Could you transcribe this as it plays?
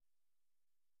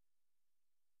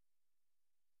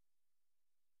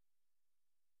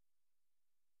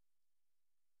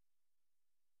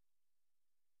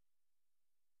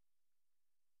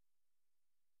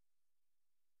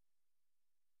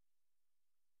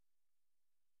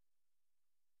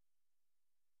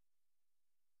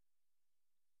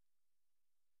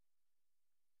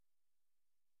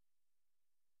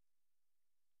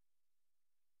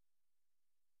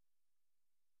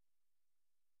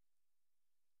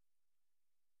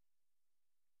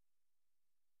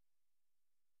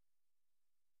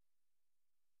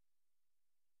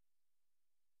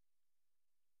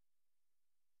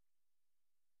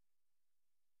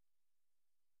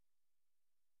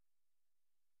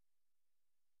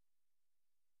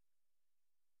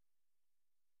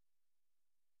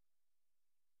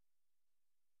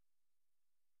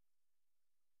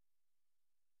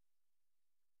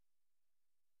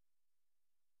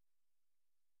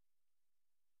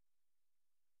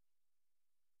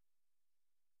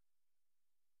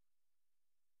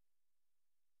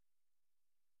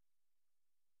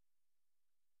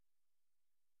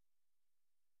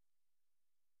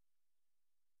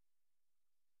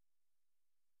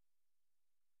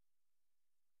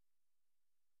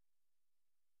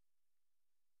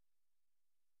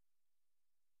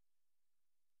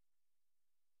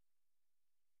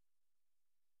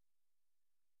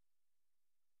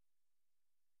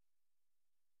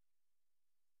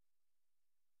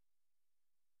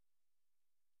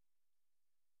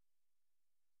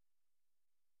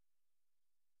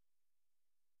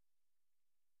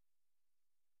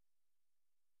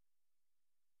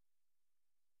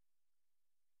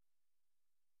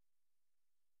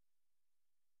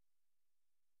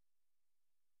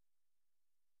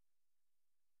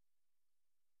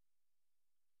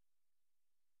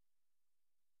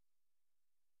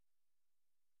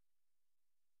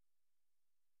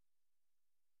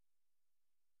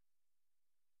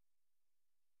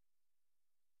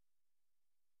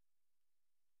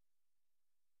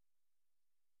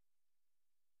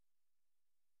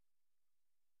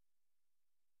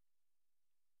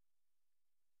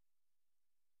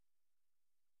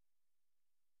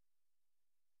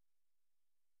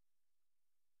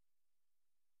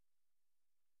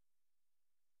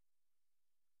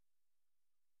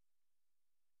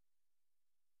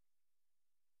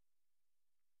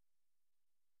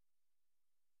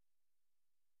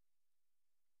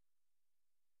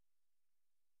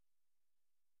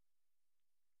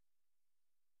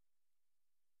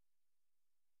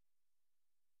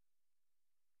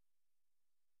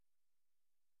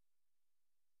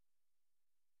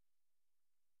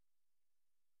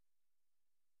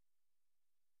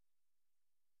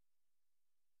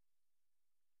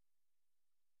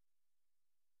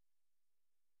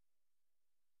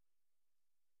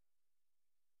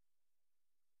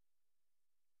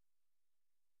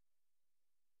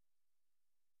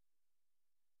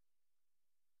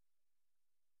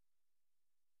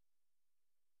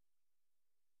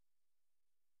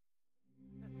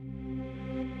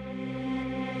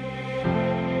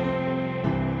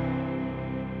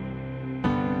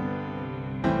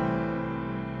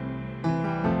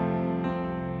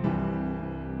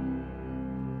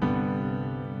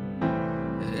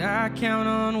count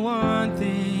on one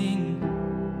thing.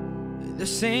 The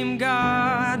same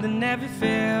God that never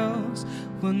fails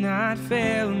will not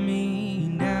fail me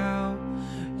now.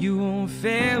 You won't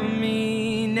fail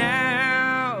me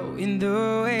now in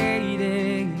the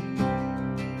waiting.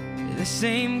 The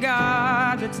same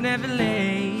God that's never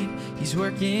late, He's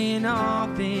working all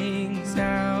things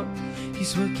out.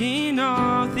 He's working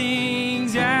all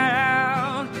things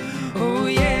out. Oh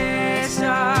yes,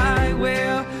 I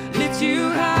will lift you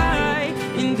high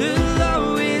in the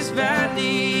lowest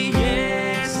valley.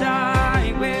 Yes,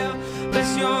 I will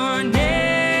bless your name.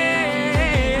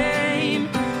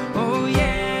 Oh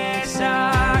yes,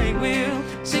 I will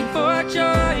sing for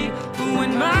joy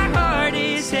when my heart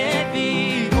is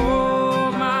heavy.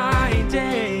 All my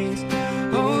days,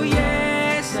 oh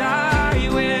yes, I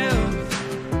will.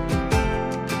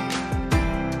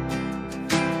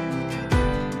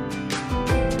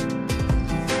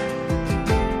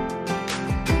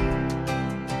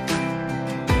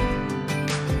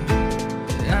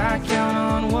 I count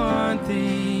on one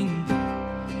thing.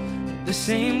 The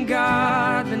same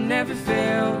God that never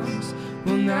fails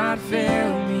will not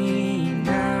fail me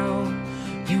now.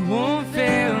 You won't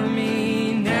fail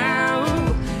me now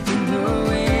in the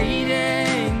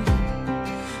waiting.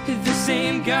 The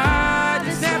same God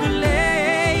that's never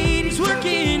late, He's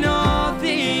working all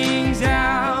things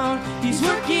out. He's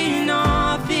working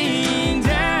all things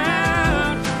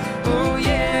out. Oh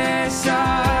yes,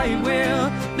 I will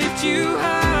lift you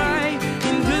high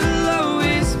in the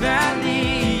lowest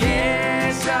valley.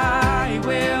 Yes, I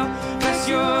will bless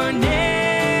your name.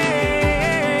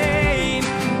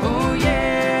 Oh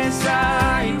yes,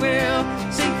 I will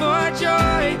sing for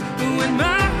joy when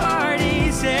my heart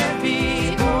is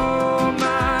heavy. All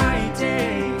my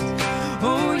days,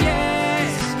 oh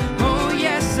yes,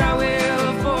 I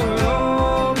will for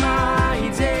all my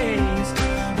days.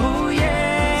 Oh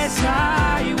yes,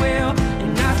 I will,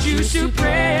 and I choose to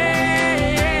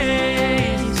praise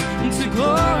and to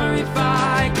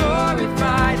glorify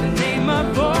the name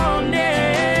of all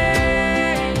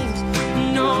names.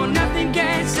 No, nothing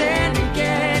can stand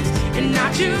against, and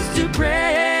I choose to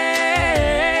praise,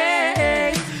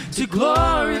 to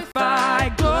glorify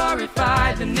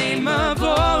the name of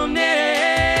all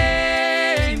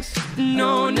names.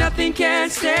 No, nothing can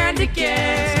stand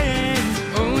against.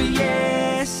 Oh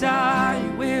yes, I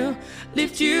will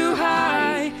lift you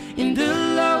high in the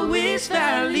lowest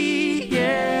valley.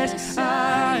 Yes,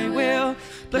 I will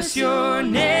bless your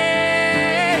name.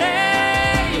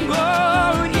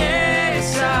 Oh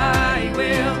yes, I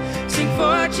will sing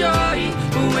for joy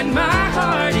when my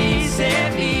heart is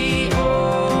heavy.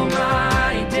 All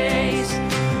my days,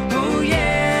 oh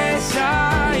yes,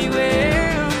 I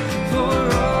will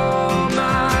for all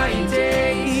my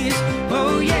days.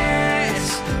 Oh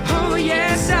yes,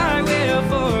 I will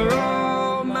for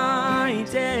all my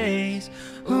days.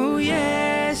 Oh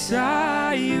yes,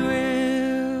 I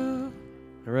will.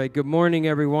 All right, good morning,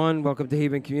 everyone. Welcome to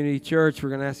Haven Community Church. We're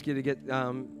going to ask you to get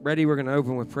ready. We're going to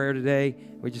open with prayer today.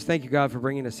 We just thank you, God, for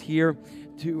bringing us here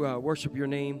to worship your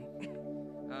name.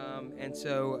 And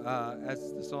so,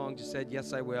 as the song just said,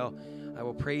 yes, I will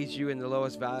praise you in the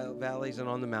lowest valleys and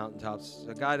on the mountaintops.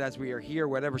 So, God, as we are here,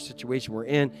 whatever situation we're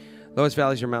in, lowest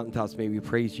valleys or mountaintops, may we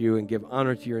praise you and give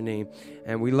honor to your name.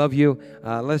 And we love you.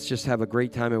 Let's just have a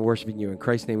great time in worshiping you. In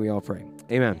Christ's name we all pray.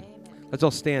 Amen. Let's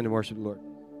all stand and worship the Lord.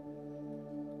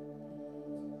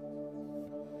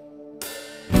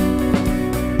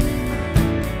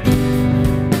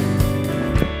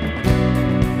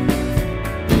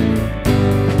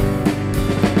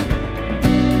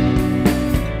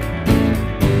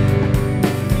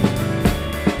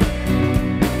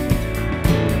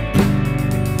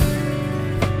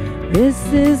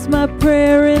 This is my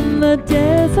prayer in the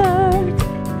desert,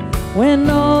 when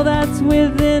all that's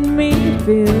within me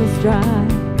feels dry.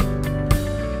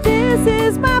 This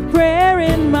is my prayer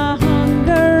in my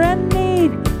hunger and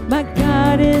need. My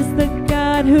God is the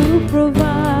God who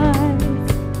provides.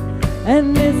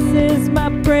 And this is my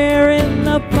prayer in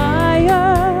the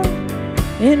fire,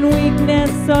 in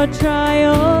weakness or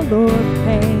trial or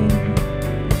pain.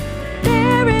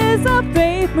 There is a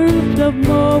faith moved of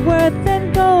more worth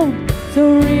than gold,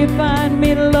 so refine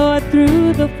me, Lord,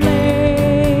 through the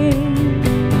flame.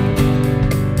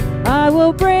 I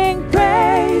will bring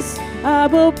praise, I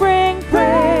will bring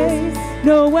praise.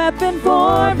 No weapon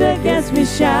formed against me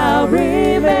shall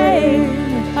remain.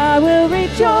 I will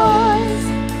rejoice,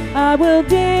 I will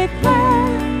declare,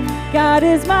 God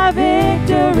is my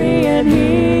victory and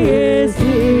He is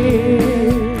here.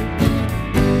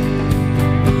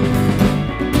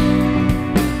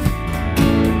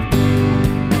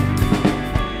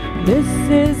 This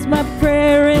is my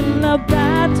prayer in the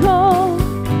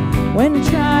and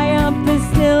triumph is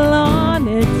still on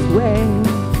its way.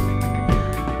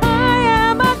 I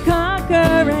am a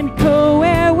conqueror and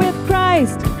co-heir with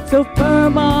Christ, so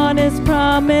firm on his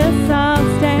promise I'll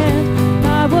stand.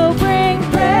 I will bring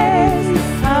praise,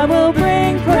 I will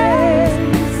bring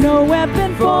praise. No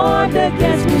weapon formed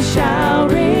against me shall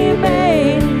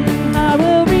remain. I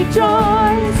will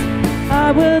rejoice,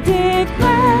 I will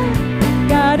declare,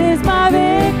 God is my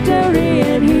victory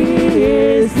and he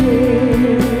is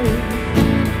here.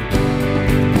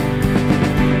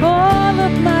 All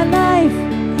of my life,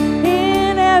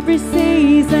 in every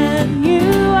season, you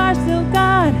are still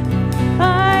God.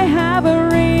 I have a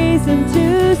reason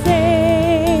to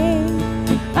sing,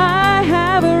 I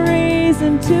have a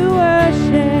reason to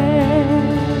worship.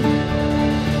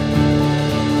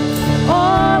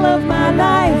 All of my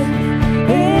life,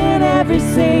 in every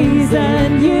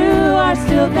season, you are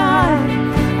still God.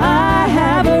 I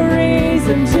have a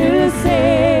reason to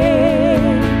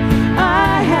sing,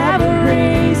 I have a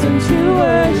reason to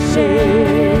worship.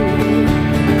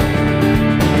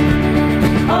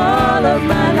 All of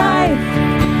my life,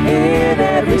 in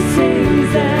every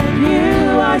season,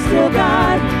 you are still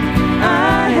God.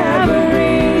 I have a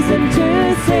reason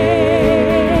to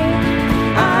sing,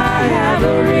 I have a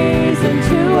reason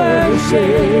to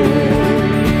worship.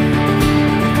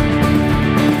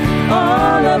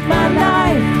 All of my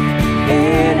life,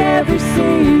 in every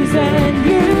season,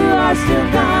 you are still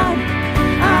God.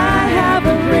 I have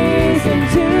a reason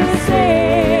to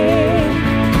sing,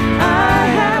 I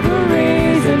have a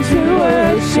reason to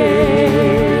worship.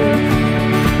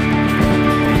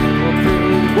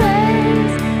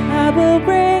 I will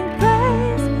bring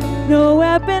praise, no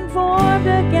weapon formed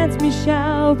against me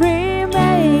shall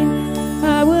remain.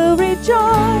 I will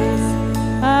rejoice,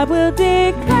 I will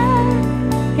declare,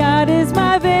 God is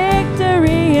my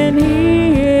victory and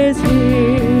he is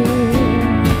here.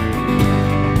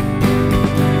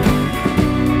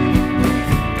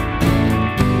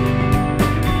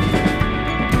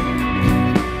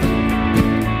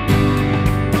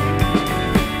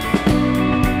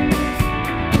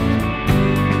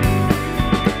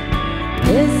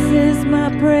 This is my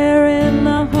prayer in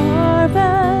the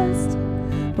harvest,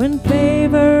 when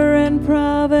favor and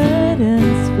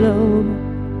providence flow.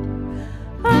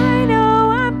 I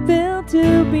know I'm filled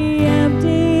to be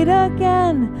emptied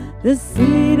again. The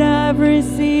seed I've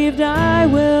received I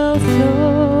will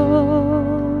sow.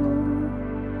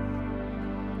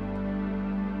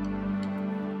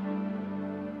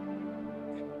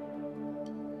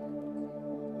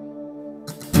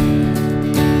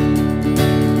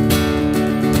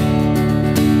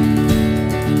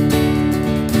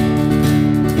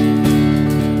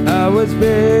 I was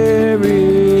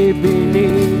buried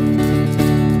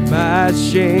beneath my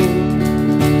shame.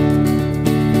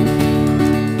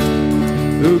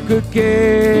 Who could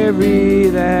carry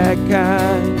that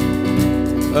kind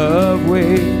of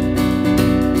weight?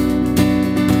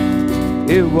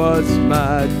 It was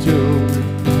my tomb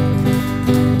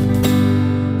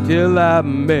till I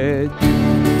met you.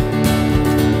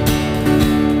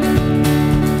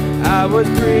 I was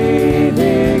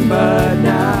breathing but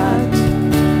not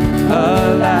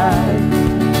alive.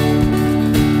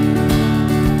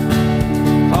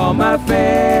 All my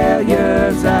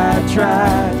failures I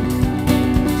tried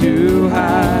to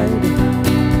hide.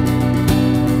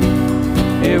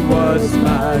 It was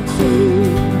my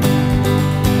tomb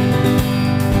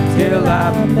till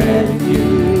I met you.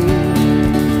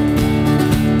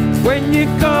 When you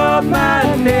called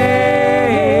my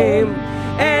name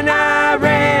and I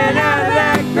ran out of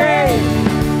that grave,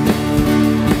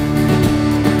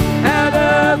 out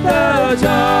of the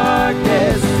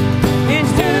darkness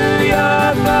into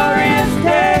your glorious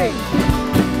day.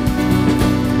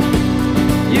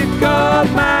 You called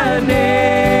my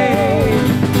name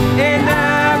and I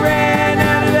ran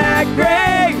out of that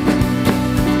grave,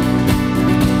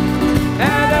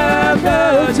 out of the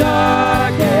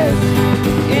darkness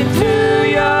into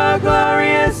your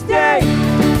glorious day.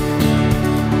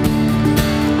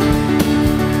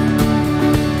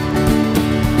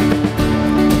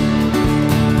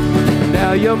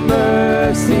 Now your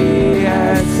mercy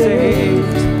has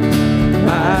saved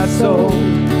my soul.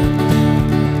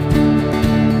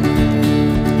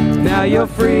 Now your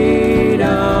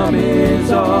freedom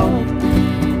is all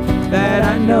that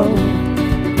I know.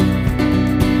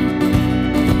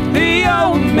 The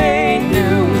old me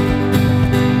knew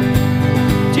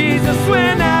Jesus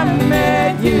when I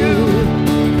met you.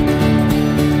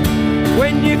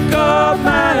 When you called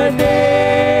my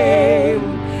name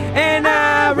and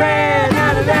I ran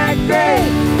out of that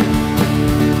grave,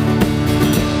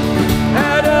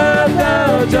 out of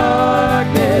the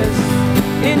darkness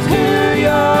into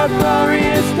your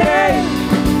glorious day,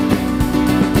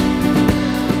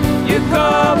 you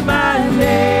called my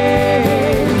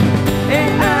name,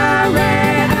 and I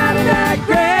ran out of that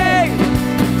grave,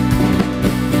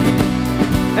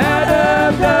 out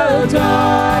of the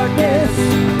darkness,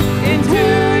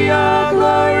 into your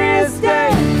glorious day.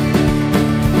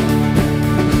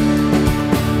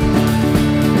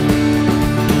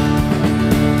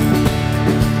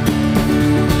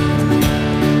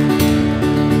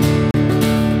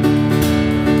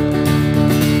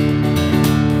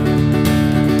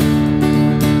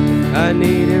 I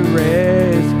needed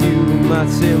rescue, my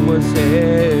sin was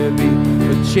heavy,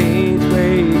 but chains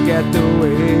break at the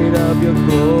weight of your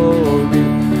glory.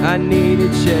 I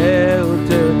needed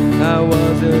shelter, I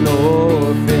was an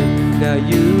orphan, now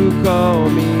you call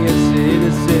me a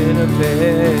citizen of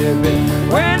heaven.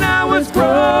 When I was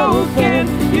broken,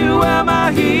 you were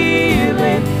my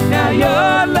healing, now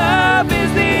your love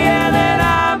is the air that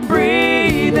I'm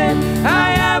breathing.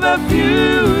 I have a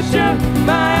future,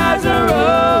 my eyes are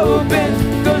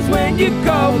open, 'cause when you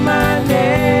call my name,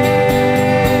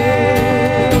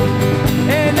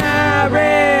 and I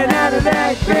ran out of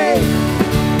that grave,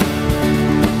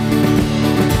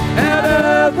 out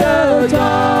of the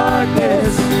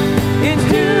darkness,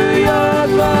 into your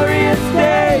glorious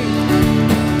day,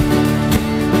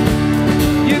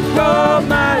 you called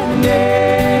my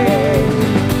name,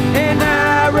 and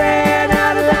I ran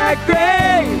out of that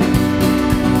grave,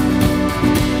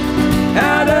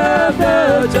 out of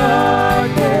the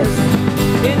darkness,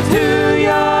 into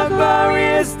your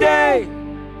glorious day.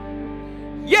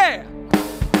 Yeah!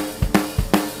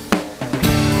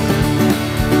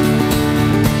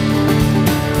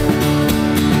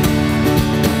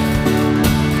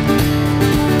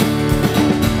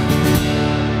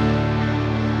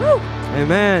 Woo!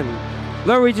 Amen.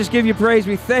 Lord, we just give you praise.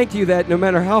 We thank you that no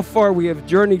matter how far we have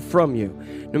journeyed from you,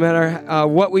 no matter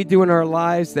what we do in our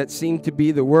lives that seem to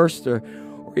be the worst or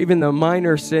even the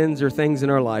minor sins or things in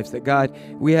our lives, that God,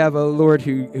 we have a Lord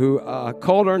who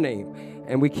called our name,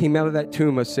 and we came out of that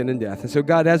tomb of sin and death. And so,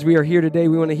 God, as we are here today,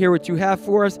 we want to hear what you have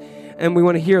for us, and we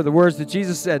want to hear the words that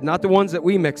Jesus said, not the ones that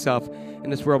we mix up in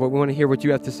this world, but we want to hear what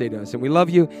you have to say to us. And we love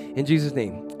you in Jesus'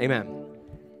 name. Amen.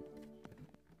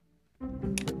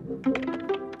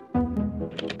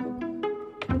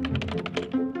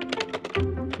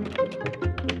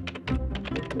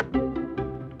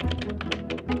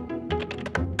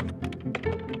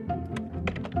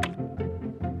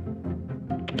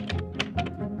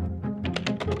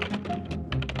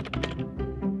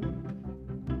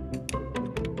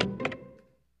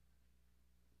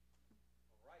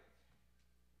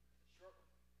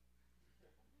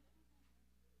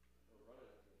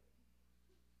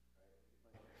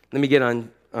 Let me get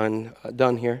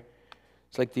done here.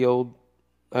 It's like the old,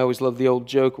 I always love the old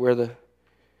joke where the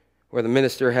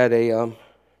minister had a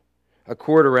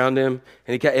cord around him,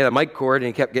 and he had a mic cord, and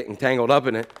he kept getting tangled up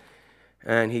in it,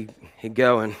 and he'd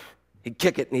go and he'd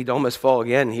kick it, and he'd almost fall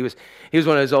again. He was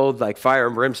one of those old like fire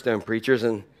and brimstone preachers,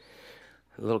 and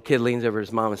the little kid leans over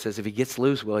his mom and says, "If he gets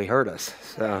loose, will he hurt us?"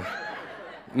 So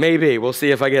maybe we'll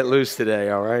see if I get loose today.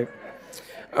 All right.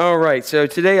 All right, so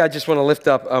today I just want to lift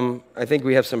up, I think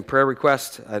we have some prayer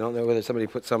requests. I don't know whether somebody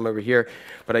put some over here,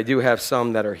 but I do have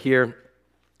some that are here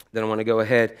that I want to go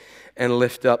ahead and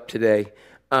lift up today.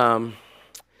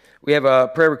 We have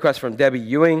a prayer request from Debbie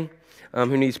Ewing,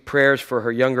 who needs prayers for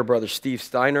her younger brother, Steve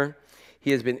Steiner.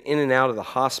 He has been in and out of the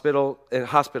hospital,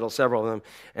 several of them,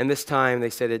 and this time they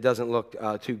said it doesn't look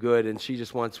too good, and she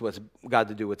just wants God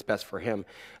to do what's best for him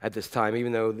at this time,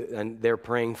 even though they're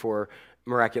praying for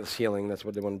miraculous healing. That's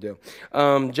what they want to do.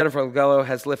 Jennifer Lagello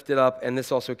has lifted up, and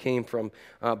this also came from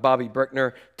Bobby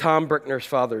Brickner. Tom Brickner's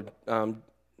father,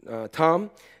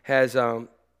 Tom, has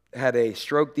had a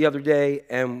stroke the other day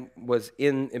and was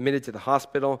admitted to the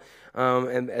hospital.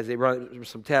 And as they run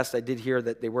some tests, I did hear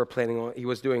that he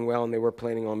was doing well, and they were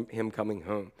planning on him coming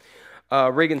home.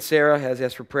 Reagan Sarah has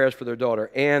asked for prayers for their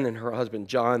daughter Ann and her husband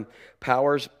John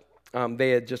Powers. They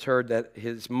had just heard that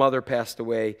his mother passed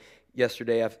away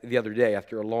the other day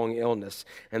after a long illness,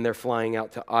 and they're flying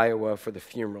out to Iowa for the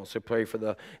funeral. So pray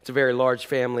for it's a very large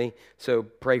family, so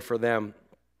pray for them.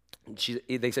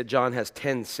 They said John has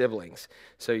 10 siblings,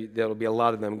 so there'll be a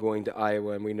lot of them going to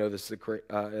Iowa, and we know this is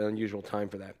an unusual time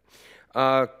for that.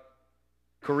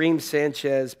 Kareem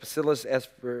Sanchez Basilis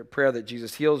asked for prayer that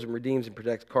Jesus heals and redeems and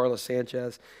protects Carla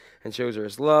Sanchez and shows her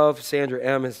his love. Sandra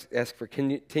M. has asked for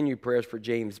continued prayers for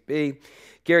James B.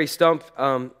 Gary Stump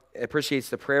appreciates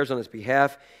the prayers on his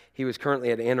behalf. He was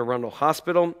currently at Anne Arundel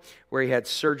Hospital, where he had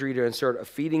surgery to insert a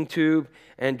feeding tube.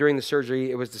 And during the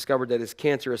surgery, it was discovered that his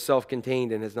cancer is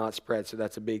self-contained and has not spread. So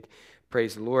that's a big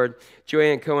praise the Lord.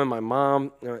 Joanne Cohen, my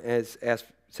mom,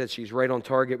 said she's right on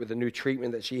target with the new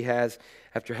treatment that she has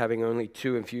after having only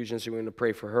 2 infusions. So we're going to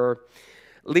pray for her.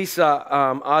 Lisa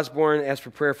Osborne asked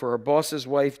for prayer for her boss's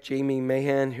wife, Jamie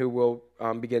Mahan, who will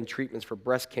begin treatments for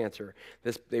breast cancer.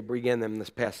 They began them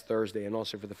this past Thursday, and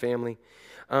also for the family.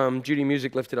 Judy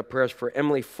Music lifted up prayers for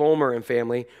Emily Fulmer and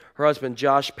family. Her husband,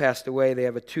 Josh, passed away. They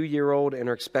have a 2-year-old and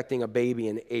are expecting a baby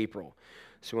in April.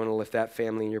 So we want to lift that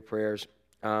family in your prayers.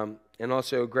 And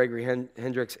also Gregory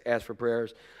Hendricks asked for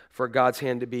prayers for God's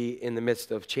hand to be in the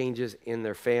midst of changes in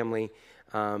their family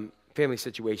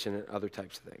situation and other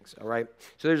types of things, all right?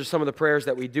 So those are some of the prayers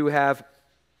that we do have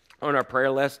on our prayer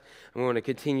list, and we want to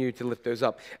continue to lift those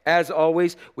up. As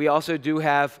always, we also do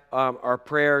have our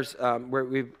prayers where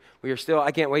we are still,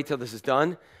 I can't wait till this is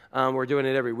done. We're doing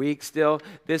it every week still.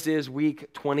 This is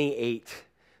week 28.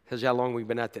 Tells you how long we've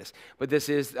been at this. But this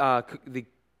is the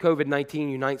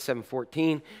COVID-19 Unite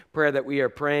 714 prayer that we are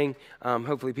praying.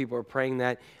 Hopefully people are praying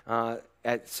that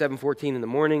at 7:14 in the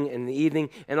morning and in the evening.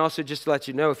 And also just to let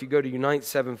you know, if you go to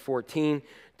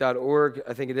unite714.org,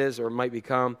 I think it is, or it might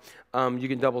become, you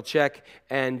can double check.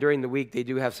 And during the week, they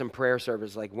do have some prayer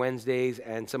service like Wednesdays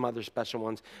and some other special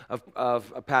ones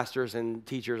of pastors and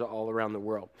teachers all around the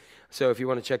world. So if you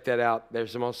want to check that out,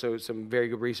 there's also some very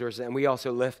good resources. And we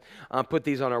also put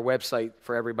these on our website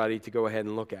for everybody to go ahead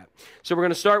and look at. So we're going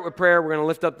to start with prayer. We're going to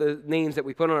lift up the names that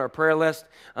we put on our prayer list.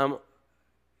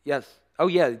 Yes. Oh,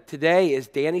 yeah, today is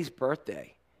Danny's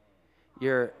birthday.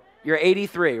 You're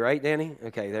 83, right, Danny?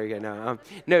 Okay, there you go.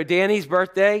 No, Danny's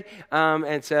birthday,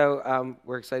 and so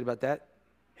we're excited about that.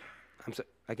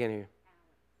 I can't hear you.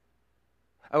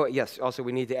 Oh, yes, also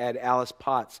we need to add Alice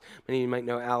Potts. Many of you might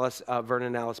know Alice,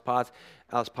 Vernon Alice Potts.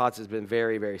 Alice Potts has been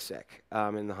very, very sick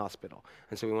in the hospital,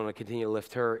 and so we want to continue to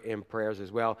lift her in prayers as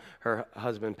well. Her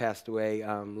husband passed away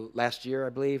last year, I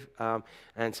believe,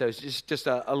 and so it's just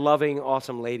a loving,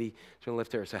 awesome lady. So we want to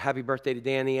lift her. So happy birthday to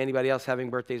Danny. Anybody else having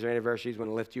birthdays or anniversaries, we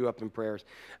want to lift you up in prayers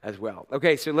as well.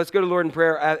 Okay, so let's go to Lord in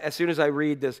prayer. As soon as I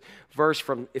read this verse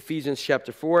from Ephesians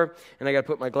chapter 4, and I got to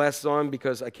put my glasses on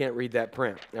because I can't read that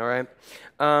print, all right?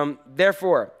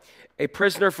 Therefore, a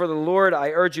prisoner for the Lord, I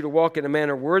urge you to walk in a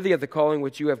manner worthy of the calling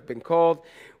which you have been called,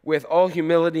 with all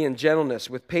humility and gentleness,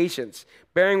 with patience,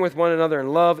 bearing with one another in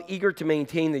love, eager to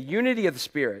maintain the unity of the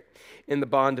Spirit in the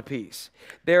bond of peace.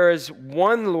 There is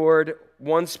one Lord,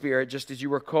 one Spirit, just as you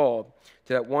were called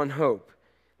to that one hope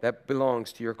that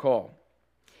belongs to your call.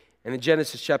 And in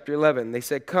Genesis chapter 11, they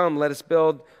said, "Come, let us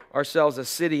build ourselves a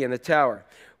city and a tower,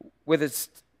 with its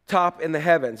top in the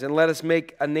heavens, and let us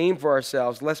make a name for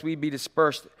ourselves, lest we be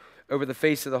dispersed over the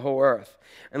face of the whole earth."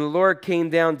 And the Lord came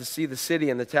down to see the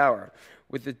city and the tower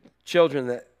with the children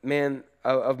that man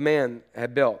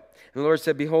had built. And the Lord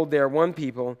said, "Behold, they are one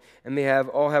people, and they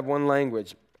all have one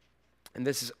language. And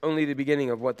this is only the beginning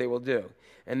of what they will do.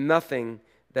 And nothing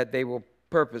that they will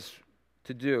purpose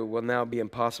to do will now be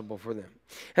impossible for them."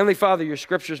 Heavenly Father, your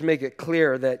scriptures make it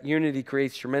clear that unity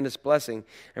creates tremendous blessing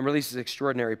and releases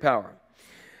extraordinary power.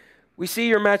 We see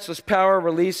your matchless power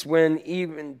released when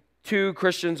even 2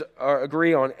 Christians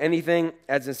agree on anything,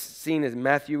 as is seen in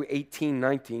Matthew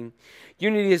 18:19.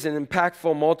 Unity is an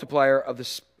impactful multiplier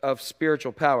of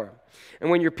spiritual power.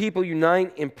 And when your people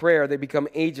unite in prayer, they become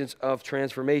agents of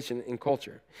transformation in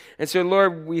culture. And so,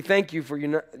 Lord, we thank you for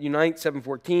Unite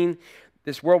 714,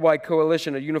 this worldwide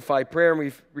coalition of unified prayer, and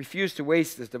we refuse to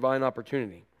waste this divine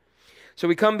opportunity. So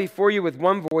we come before you with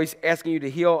one voice, asking you to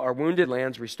heal our wounded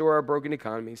lands, restore our broken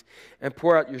economies, and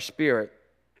pour out your Spirit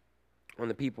on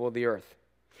the people of the earth.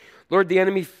 Lord, the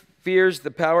enemy fears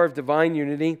the power of divine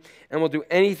unity and will do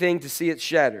anything to see it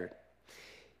shattered.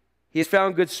 He has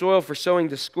found good soil for sowing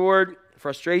discord,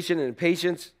 frustration, and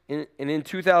impatience. And in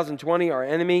 2020, our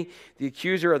enemy, the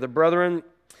accuser of the brethren,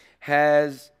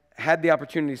 has had the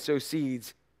opportunity to sow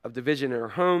seeds of division in our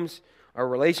homes, our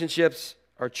relationships,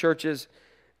 our churches,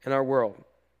 and our world.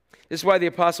 This is why the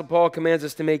Apostle Paul commands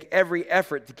us to make every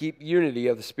effort to keep unity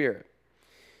of the Spirit.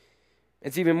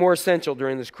 It's even more essential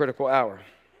during this critical hour.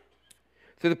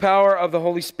 Through the power of the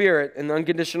Holy Spirit and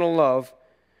unconditional love,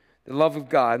 the love of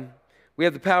God, we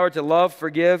have the power to love,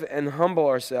 forgive, and humble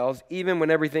ourselves even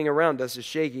when everything around us is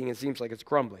shaking and seems like it's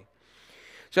crumbling.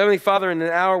 So, Heavenly Father, in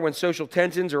an hour when social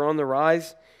tensions are on the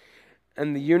rise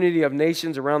and the unity of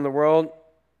nations around the world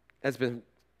has been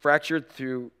fractured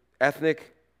through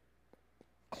ethnic,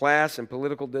 class, and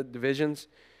political divisions,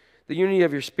 the unity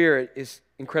of your Spirit is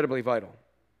incredibly vital.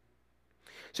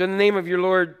 So in the name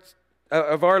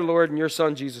of our Lord and your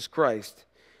Son, Jesus Christ,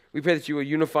 We pray that you will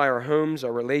unify our homes,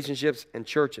 our relationships, and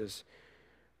churches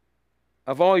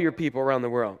of all your people around the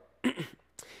world.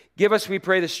 Give us, we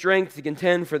pray, the strength to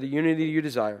contend for the unity you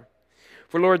desire.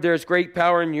 For, Lord, there is great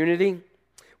power in unity.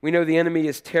 We know the enemy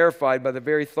is terrified by the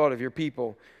very thought of your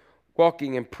people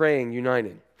walking and praying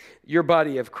united, your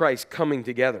body of Christ coming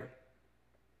together.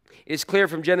 It is clear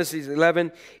from Genesis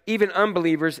 11, even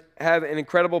unbelievers have an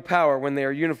incredible power when they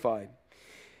are unified.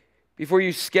 Before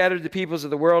you scattered the peoples of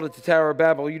the world at the Tower of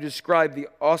Babel, you described the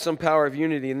awesome power of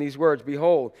unity in these words.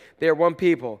 Behold, they are one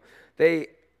people. They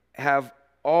have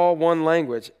all one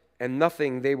language, and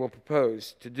nothing they will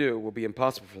propose to do will be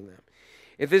impossible for them.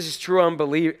 If this is true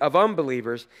of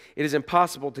unbelievers, it is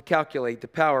impossible to calculate the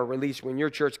power released when your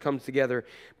church comes together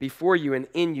before you and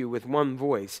in you with one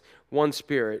voice, one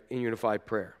spirit, in unified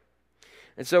prayer.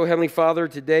 And so, Heavenly Father,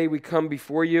 today we come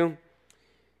before you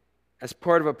as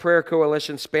part of a prayer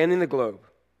coalition spanning the globe.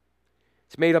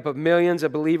 It's made up of millions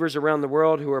of believers around the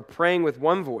world who are praying with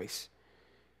one voice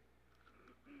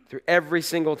through every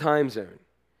single time zone.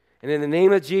 And in the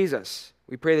name of Jesus,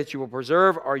 we pray that you will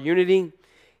preserve our unity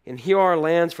and heal our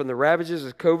lands from the ravages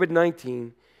of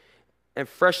COVID-19 and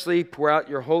freshly pour out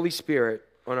your Holy Spirit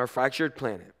on our fractured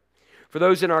planet. For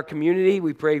those in our community,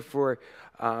 we pray for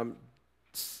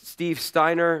Steve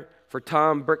Steiner, for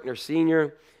Tom Brickner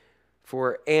Sr.,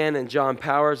 for Ann and John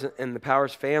Powers and the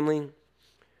Powers family,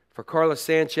 for Carla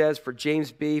Sanchez, for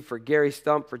James B., for Gary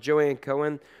Stump, for Joanne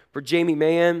Cohen, for Jamie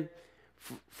Mahan,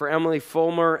 for Emily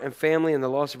Fulmer and family and the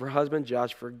loss of her husband,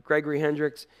 Josh, for Gregory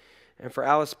Hendricks, and for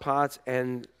Alice Potts,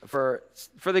 and for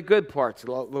the good parts,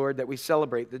 Lord, that we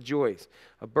celebrate, the joys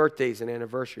of birthdays and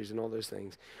anniversaries and all those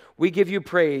things. We give you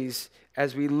praise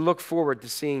as we look forward to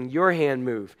seeing your hand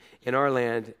move in our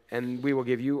land, and we will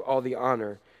give you all the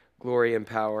honor, glory, and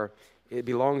power. It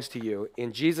belongs to you.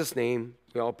 In Jesus' name,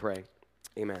 we all pray.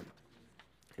 Amen.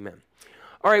 Amen.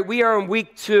 All right, we are in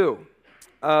week 2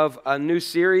 of a new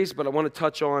series, but I want to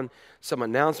touch on some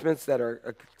announcements that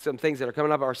are, some things that are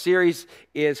coming up. Our series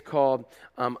is called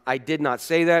I Did Not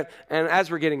Say That. And as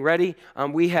we're getting ready,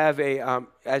 we have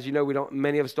as you know,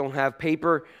 many of us don't have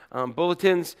paper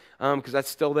bulletins because that's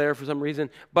still there for some reason.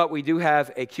 But we do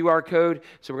have a QR code,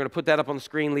 so we're going to put that up on the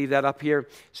screen, leave that up here,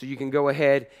 so you can go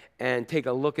ahead and take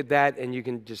a look at that, and you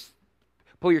can just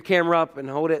pull your camera up and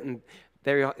hold it, and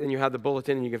there you have the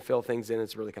bulletin, and you can fill things in.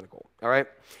 It's really kind of cool. All right?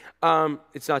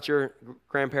 It's not your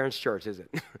grandparents' church, is it?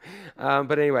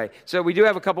 But anyway, so we do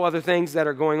have a couple other things that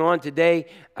are going on today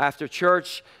after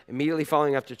church. Immediately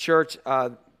following after church,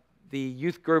 the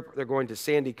youth group, they're going to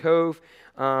Sandy Cove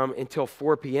until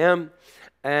 4 p.m.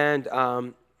 And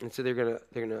so they're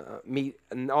gonna meet,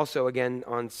 and also again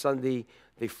on Sunday,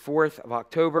 the 4th of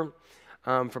October,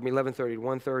 from 11:30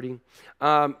 to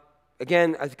 1:30.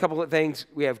 Again, a couple of things.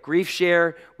 We have Grief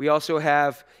Share. We also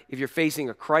have, if you're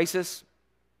facing a crisis,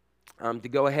 to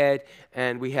go ahead,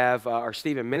 and we have our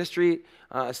Stephen Ministry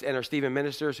and our Stephen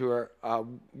ministers who are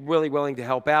really willing to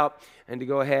help out and to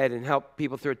go ahead and help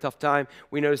people through a tough time.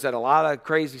 We notice that a lot of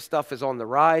crazy stuff is on the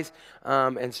rise,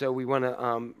 and so we want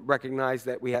to recognize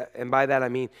that and by that I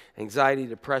mean anxiety,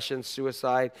 depression,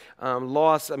 suicide,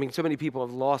 loss. I mean, so many people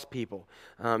have lost people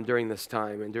during this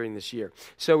time and during this year.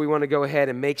 So we want to go ahead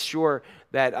and make sure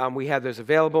that we have those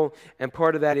available, and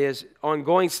part of that is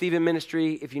ongoing Stephen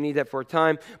Ministry if you need that for a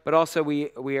time, but also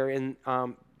we are in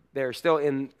they're still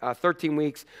in 13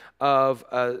 weeks of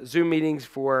Zoom meetings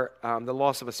for the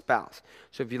loss of a spouse.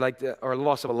 So if you'd like to, or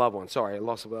loss of a loved one,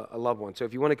 loss of a loved one. So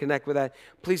if you want to connect with that,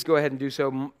 please go ahead and do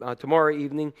so tomorrow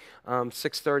evening,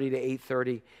 6:30 to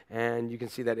 8:30, and you can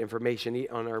see that information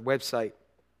on our website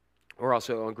or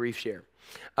also on Grief Share.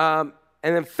 And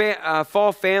then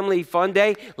Fall Family Fun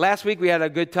Day. Last week we had a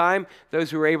good time.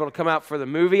 Those who were able to come out for the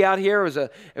movie out here, it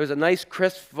was a nice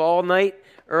crisp fall night.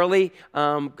 Early,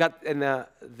 and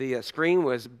the screen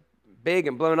was big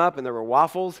and blown up, and there were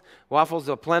waffles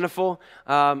are plentiful,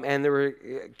 and there were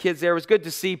kids there. It was good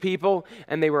to see people,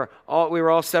 and we were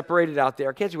all separated out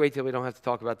there. Can't you wait till we don't have to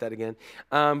talk about that again?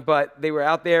 But they were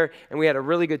out there, and we had a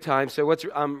really good time. So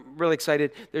I'm really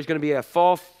excited. There's going to be a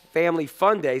Fall Family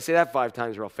Fun Day. Say that 5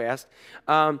 times real fast.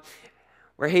 Where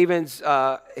Haven's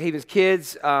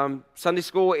Kids Sunday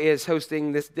School is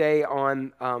hosting this day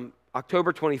on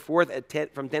October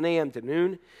 24th from 10 a.m. to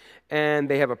noon, and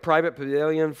they have a private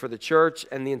pavilion for the church,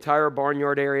 and the entire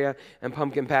barnyard area and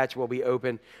pumpkin patch will be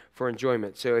open for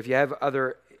enjoyment. So if you have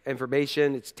other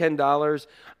information, it's $10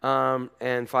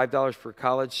 and $5 for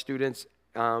college students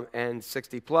and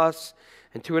 60 plus,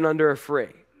 and 2 and under are free.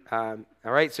 All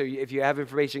right, so if you have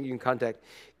information, you can contact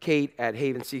Kate at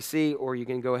Haven CC, or you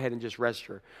can go ahead and just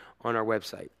register on our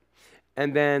website.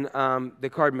 And then the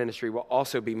card ministry will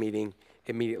also be meeting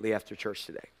immediately after church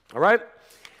today. All right?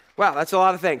 Wow, that's a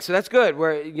lot of things. So that's good.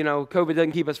 Where, COVID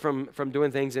doesn't keep us from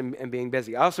doing things and being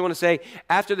busy. I also want to say,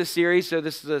 after the series, so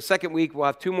this is the second week, we'll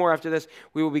have 2 more after this,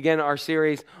 we will begin our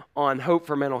series on hope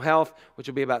for mental health, which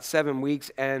will be about 7 weeks,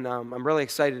 and I'm really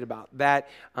excited about that.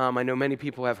 I know many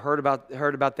people have heard about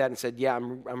that and said, yeah,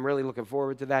 I'm really looking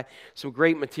forward to that. Some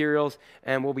great materials,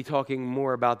 and we'll be talking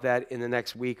more about that in the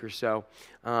next week or so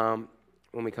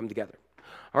when we come together.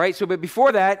 All right, but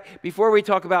before we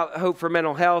talk about hope for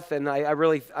mental health, and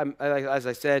as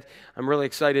I said, I'm really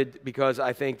excited because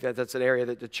I think that's an area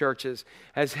that the church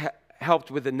has helped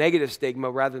with the negative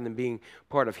stigma rather than being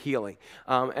part of healing.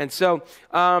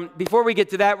 Before we get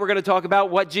to that, we're going to talk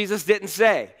about what Jesus didn't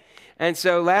say. And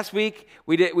so last week,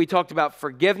 we talked about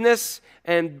forgiveness,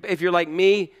 and if you're like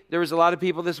me, there was a lot of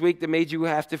people this week that made you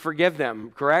have to forgive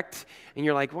them, correct? And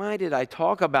you're like, why did I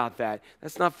talk about that?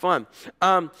 That's not fun.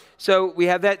 So we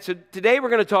have that. So today we're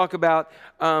going to talk about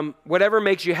whatever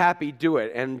makes you happy, do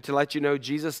it. And to let you know,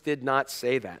 Jesus did not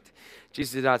say that.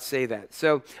 Jesus did not say that.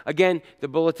 So again, the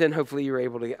bulletin, hopefully you were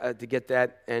able to get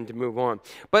that and to move on.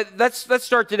 But let's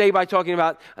start today by talking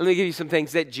about, I'm going to give you some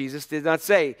things that Jesus did not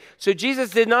say. So Jesus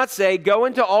did not say, go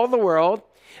into all the world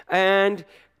and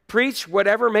preach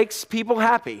whatever makes people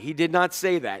happy. He did not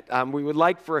say that. We would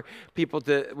like for people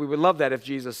we would love that if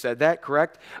Jesus said that,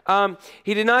 correct?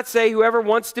 He did not say, whoever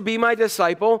wants to be my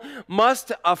disciple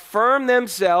must affirm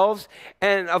themselves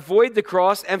and avoid the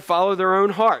cross and follow their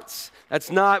own hearts.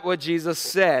 That's not what Jesus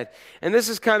said. And this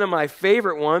is kind of my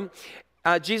favorite one.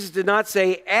 Jesus did not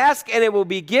say, ask and it will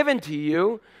be given to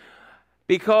you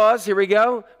because, here we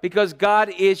go, because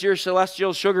God is your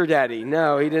celestial sugar daddy.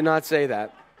 No, he did not say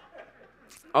that.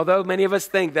 Although many of us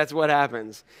think that's what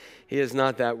happens. He is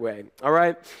not that way. All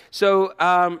right? So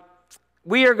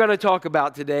we are going to talk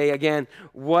about today, again,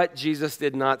 what Jesus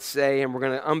did not say, and we're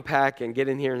going to unpack and get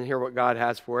in here and hear what God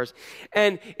has for us.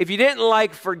 And if you didn't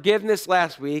like forgiveness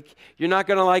last week, you're not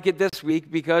going to like it this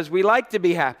week because we like to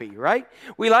be happy, right?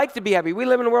 We like to be happy. We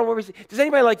live in a world where does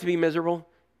anybody like to be miserable?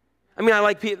 I mean,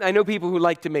 I know people who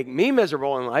like to make me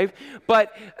miserable in life,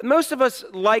 but most of us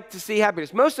like to see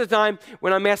happiness. Most of the time,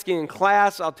 when I'm asking in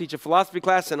class, I'll teach a philosophy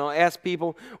class, and I'll ask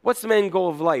people, what's the main goal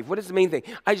of life? What is the main thing?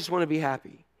 I just want to be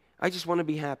happy. I just want to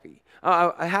be happy.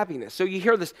 Happiness. So you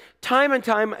hear this time and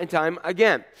time and time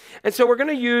again. And so we're going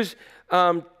to use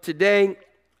today,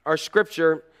 our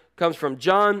scripture comes from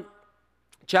John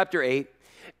chapter 8,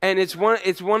 and it's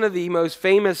one of the most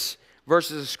famous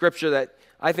verses of scripture that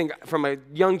I think from a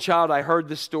young child I heard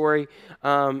this story,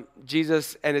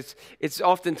 Jesus, and it's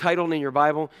often titled in your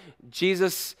Bible,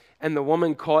 Jesus and the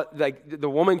woman caught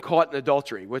in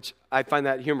adultery, which I find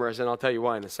that humorous, and I'll tell you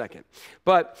why in a second.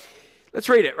 But let's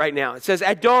read it right now. It says,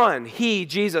 at dawn, he,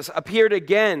 Jesus, appeared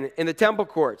again in the temple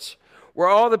courts where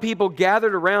all the people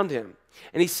gathered around him,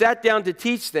 and he sat down to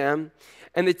teach them.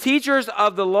 And the teachers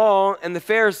of the law and the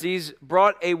Pharisees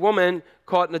brought a woman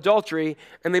caught in adultery,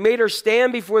 and they made her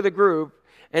stand before the group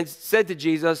and said to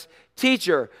Jesus,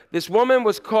 teacher, this woman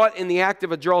was caught in the act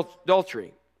of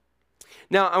adultery.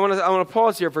 Now, I want to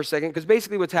pause here for a second, because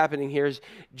basically what's happening here is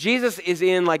Jesus is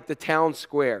in like the town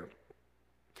square.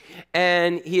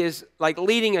 And he is like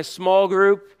leading a small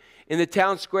group in the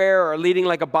town square or leading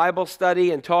like a Bible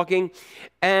study and talking.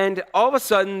 And all of a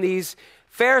sudden, these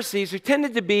Pharisees, who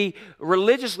tended to be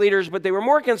religious leaders, but they were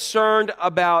more concerned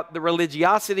about the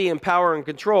religiosity and power and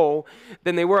control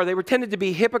than they were. They were tended to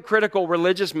be hypocritical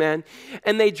religious men,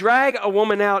 and they drag a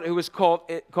woman out who was caught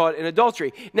in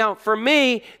adultery. Now, for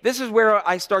me, this is where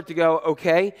I start to go,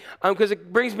 okay, because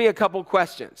it brings me a couple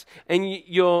questions, and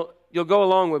you'll go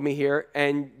along with me here,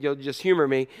 and you'll just humor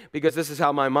me, because this is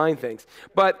how my mind thinks.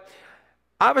 But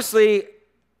obviously,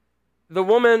 the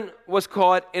woman was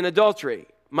caught in adultery.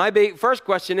 My big first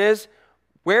question is,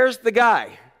 where's the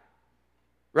guy?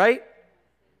 Right?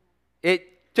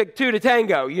 It took two to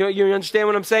tango. You understand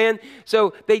what I'm saying?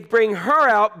 So they bring her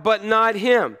out, but not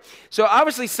him. So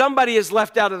obviously somebody is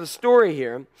left out of the story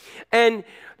here. And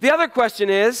the other question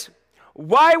is,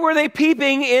 why were they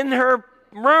peeping in her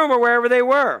room or wherever they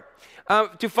were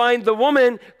to find the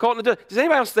woman caught in adultery? Does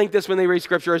anybody else think this when they read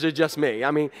scripture, or is it just me?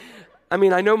 I mean,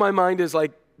 I know my mind is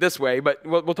like this way, but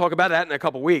we'll talk about that in a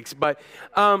couple weeks. But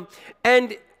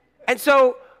and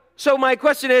so my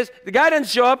question is, the guy doesn't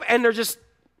show up, and they're just,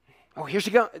 oh, here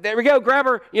she goes, there we go, grab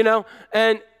her,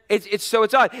 and it's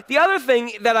odd. The other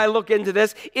thing that I look into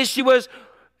this is she was,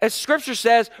 as Scripture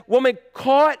says, woman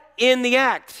caught in the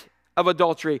act of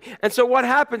adultery. And so what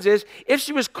happens is, if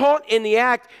she was caught in the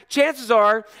act, chances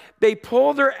are they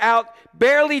pulled her out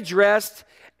barely dressed,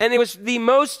 and it was the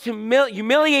most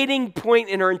humiliating point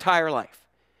in her entire life.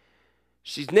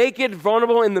 She's naked,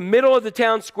 vulnerable in the middle of the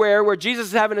town square where Jesus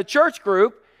is having a church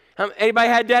group. Anybody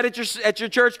had that at your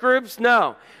church groups?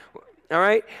 No. All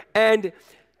right? And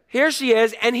here she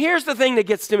is, and here's the thing that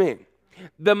gets to me.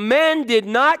 The men did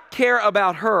not care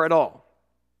about her at all,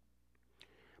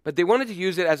 but they wanted to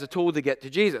use it as a tool to get to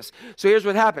Jesus. So here's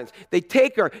what happens. They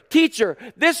take her, teacher,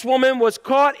 this woman was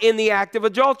caught in the act of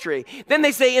adultery. Then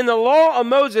they say, in the law of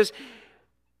Moses,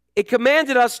 it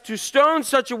commanded us to stone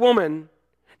such a woman.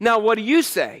 Now, what do you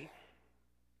say?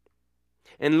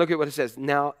 And look at what it says.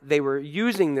 Now, they were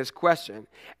using this question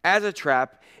as a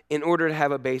trap in order to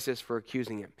have a basis for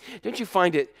accusing him. Don't you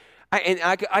find it?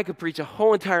 I could preach a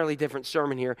whole entirely different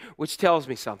sermon here, which tells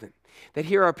me something. That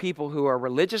here are people who are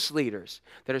religious leaders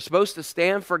that are supposed to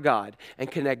stand for God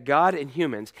and connect God and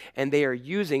humans, and they are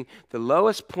using the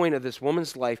lowest point of this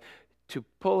woman's life to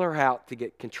pull her out, to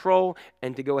get control,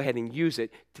 and to go ahead and use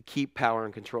it to keep power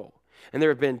and control. And there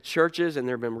have been churches and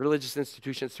there have been religious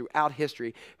institutions throughout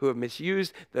history who have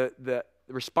misused the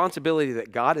responsibility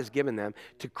that God has given them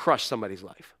to crush somebody's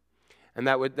life. And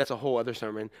that's a whole other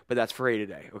sermon, but that's for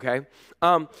today, okay?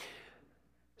 So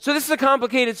this is a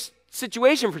complicated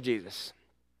situation for Jesus.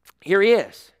 Here he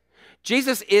is.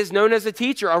 Jesus is known as a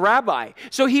teacher, a rabbi.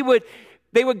 So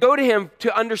they would go to him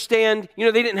to understand,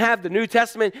 they didn't have the New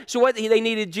Testament. So what they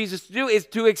needed Jesus to do is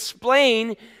to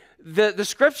explain the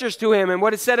scriptures to him and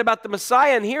what it said about the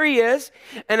Messiah, and here he is.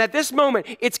 And at this moment,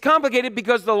 it's complicated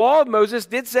because the law of Moses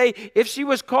did say if she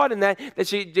was caught in that they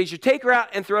should take her out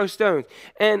and throw stones.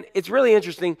 And it's really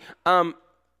interesting.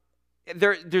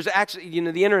 There's actually,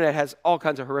 the internet has all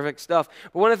kinds of horrific stuff.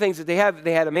 But one of the things that they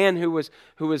had a man who was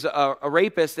a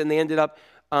rapist, and they ended up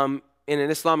in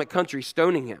an Islamic country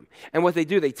stoning him. And what they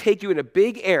do, they take you in a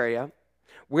big area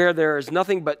where there is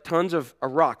nothing but tons of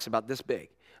rocks about this big,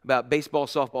 about baseball,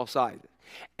 softball size.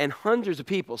 And hundreds of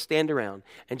people stand around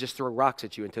and just throw rocks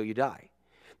at you until you die.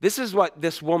 This is what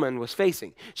this woman was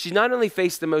facing. She's not only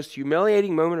faced the most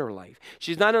humiliating moment of her life,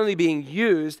 she's not only being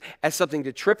used as something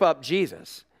to trip up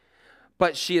Jesus,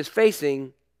 but she is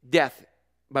facing death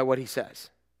by what he says,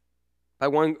 by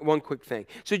one quick thing.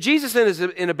 So Jesus is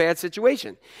in a bad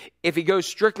situation. If he goes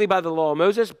strictly by the law of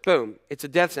Moses, boom, it's a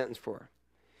death sentence for her.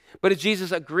 But if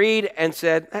Jesus agreed and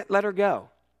said, let her go,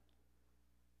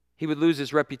 he would lose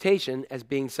his reputation as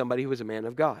being somebody who was a man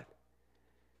of God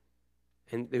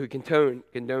and who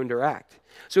condoned her act.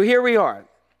 So here we are.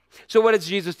 So what does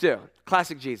Jesus do?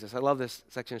 Classic Jesus. I love this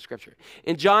section of Scripture.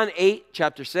 In John 8,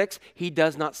 chapter 6, he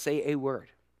does not say a word.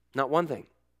 Not one thing.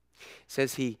 It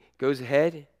says he goes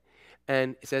ahead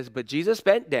and it says, but Jesus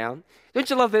bent down. Don't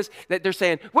you love this? That they're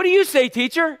saying, what do you say,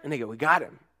 teacher? And they go, we got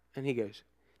him. And he goes,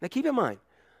 now keep in mind,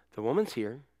 the woman's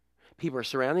here. People are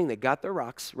surrounding. They got their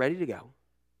rocks ready to go.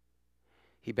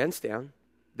 He bends down,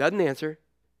 doesn't answer,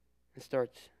 and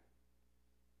starts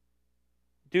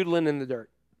doodling in the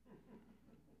dirt.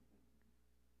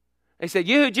 They said,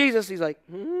 you, Jesus? He's like,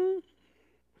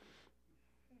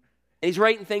 And he's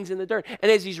writing things in the dirt.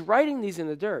 And as he's writing these in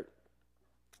the dirt,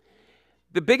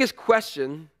 the biggest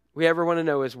question we ever want to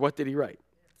know is, what did he write?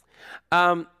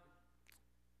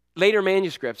 Later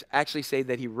manuscripts actually say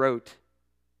that he wrote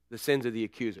the sins of the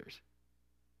accusers.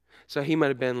 So he might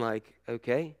have been like,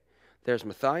 okay, there's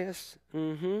Matthias.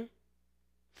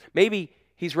 Maybe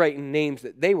he's writing names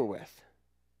that they were with.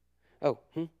 Oh,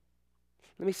 let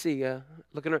me see.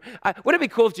 Looking around. Wouldn't it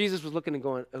be cool if Jesus was looking and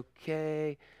going,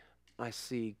 okay, I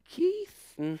see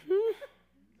Keith.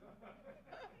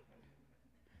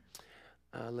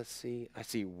 Let's see. I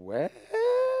see Wes.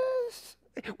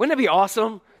 Wouldn't it be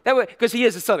awesome? That would, because he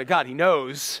is the Son of God. He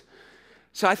knows.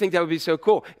 So I think that would be so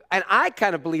cool. And I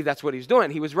kind of believe that's what he's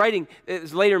doing. He was writing,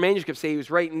 as later manuscripts say, he was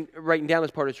writing down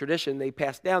as part of tradition. They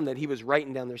passed down that he was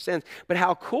writing down their sins. But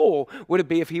how cool would it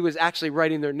be if he was actually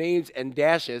writing their names and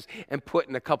dashes and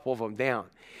putting a couple of them down?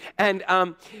 And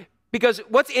because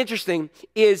what's interesting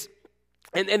is,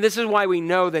 and this is why we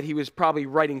know that he was probably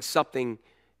writing something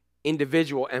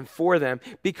individual and for them,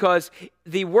 because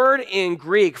the word in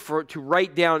Greek to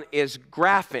write down is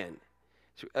graphen.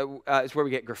 It's where we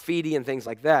get graffiti and things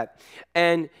like that.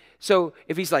 And so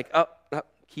if he's like,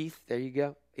 Keith, there you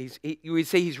go. You would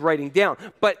say he's writing down.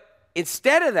 But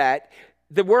instead of that,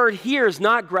 the word here is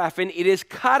not graphen, it is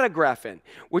katagraphen,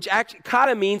 which actually,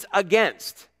 kata means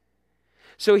against.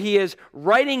 So he is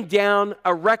writing down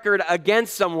a record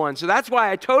against someone. So that's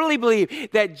why I totally believe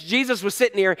that Jesus was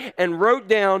sitting here and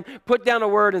put down a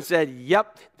word and said,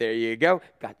 yep, there you go.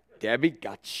 Got Debbie,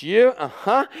 got you,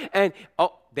 and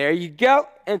there you go.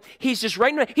 And he's just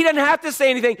writing. He doesn't have to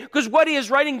say anything because what he is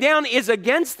writing down is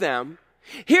against them.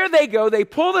 Here they go. They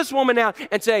pull this woman out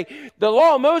and say, the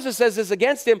law of Moses says this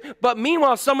against him. But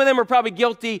meanwhile, some of them are probably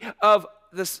guilty of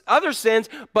the other sins,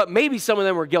 but maybe some of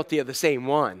them were guilty of the same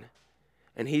one.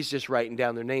 And he's just writing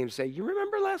down their names, say, you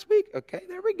remember last week? Okay,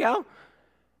 there we go.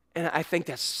 And I think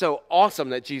that's so awesome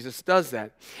that Jesus does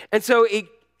that. And so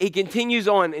he continues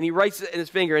on, and he writes it in his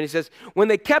finger, and he says, when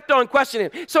they kept on questioning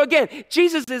him. So again,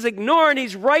 Jesus is ignoring,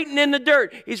 he's writing in the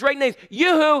dirt. He's writing names.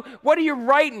 You, what are you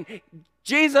writing?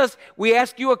 Jesus, we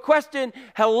ask you a question.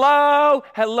 Hello,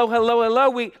 hello, hello, hello.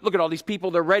 We look at all these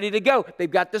people, they're ready to go.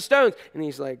 They've got the stones. And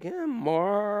he's like, yeah,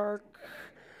 Mark,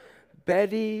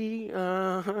 Betty,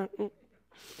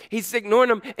 He's ignoring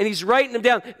them, and he's writing them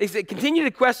down. They say, continue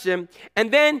to question,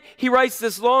 and then he writes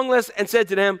this long list and said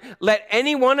to them, let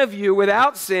any one of you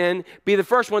without sin be the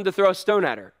first one to throw a stone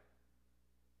at her.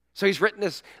 So he's written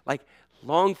this like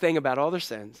long thing about all their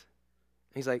sins.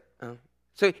 He's like, oh.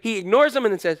 So he ignores them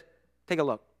and then says, take a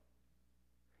look.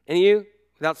 Any of you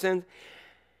without sin?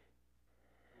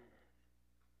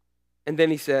 And then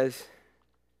he says,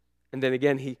 and then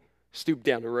again he stooped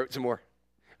down and wrote some more.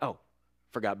 Oh,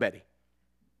 forgot Betty.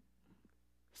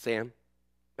 Sam.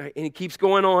 All right, and he keeps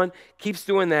going on, keeps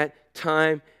doing that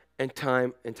time and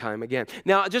time and time again.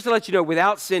 Now, just to let you know,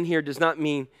 without sin here does not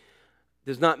mean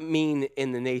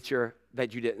in the nature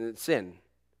that you didn't sin,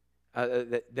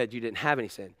 that you didn't have any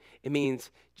sin. It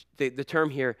means the term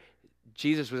here,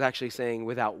 Jesus was actually saying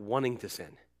without wanting to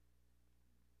sin.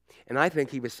 And I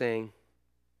think he was saying,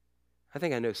 I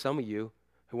think I know some of you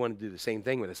who want to do the same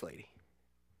thing with this lady.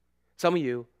 Some of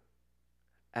you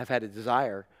have had a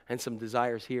desire and some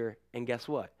desires here, and guess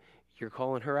what? You're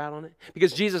calling her out on it?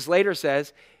 Because Jesus later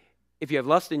says, if you have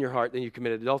lust in your heart, then you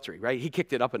committed adultery, right? He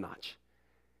kicked it up a notch.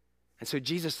 And so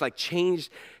Jesus like changed.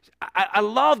 I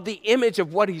love the image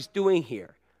of what he's doing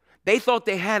here. They thought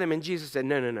they had him, and Jesus said,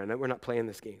 no, we're not playing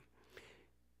this game.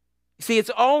 See,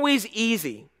 it's always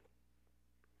easy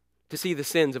to see the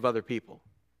sins of other people.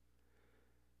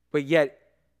 But yet,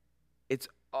 it's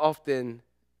often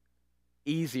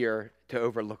easier to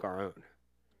overlook our own.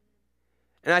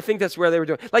 And I think that's where they were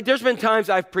doing. Like, there's been times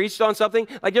I've preached on something.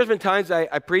 Like, there's been times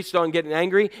I preached on getting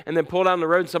angry and then pulled down the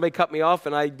road and somebody cut me off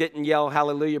and I didn't yell,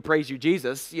 hallelujah, praise you,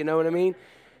 Jesus. You know what I mean?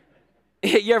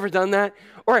 You ever done that?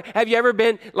 Or have you ever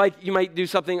been, like, you might do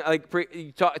something like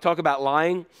you talk about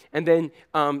lying, and then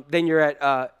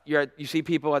you see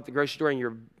people at the grocery store and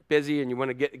you're busy and you want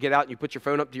to get out and you put your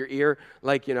phone up to your ear,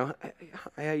 like, you know,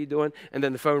 hi, how you doing? And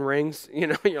then the phone rings, you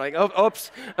know, you're like, oh, oops.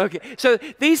 Okay. So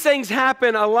these things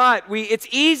happen a lot. It's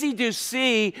easy to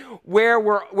see where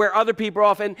other people are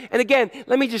off. And again,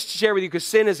 let me just share with you, because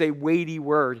sin is a weighty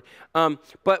word.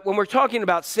 But when we're talking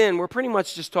about sin, we're pretty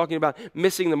much just talking about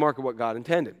missing the mark of what God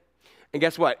intended. And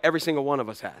guess what? Every single one of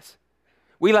us has.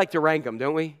 We like to rank them,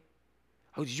 don't we?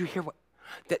 Oh, did you hear what?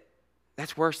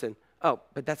 That's worse than, oh,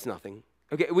 but that's nothing.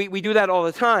 Okay, we do that all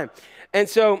the time. And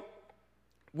so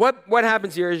what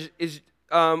happens here is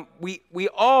we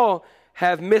all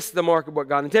have missed the mark of what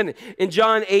God intended. In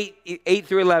John 8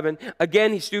 through 11,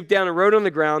 again, he stooped down and wrote on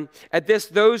the ground. At this,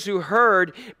 those who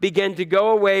heard began to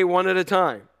go away one at a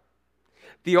time,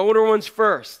 the older ones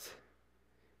first,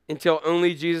 until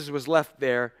only Jesus was left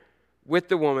there with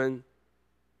the woman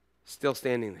still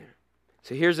standing there.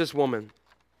 So here's this woman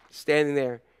standing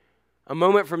there, a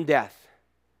moment from death,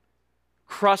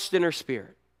 crushed in her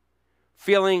spirit,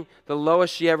 feeling the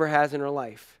lowest she ever has in her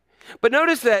life. But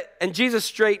notice that, and Jesus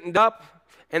straightened up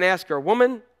and asked her,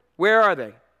 woman, where are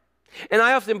they? And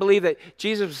I often believe that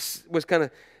Jesus was kind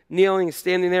of kneeling and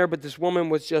standing there, but this woman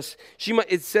was just,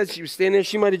 it says she was standing there,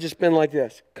 she might have just been like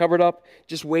this, covered up,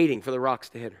 just waiting for the rocks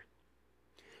to hit her.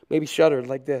 Maybe shuddered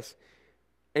like this.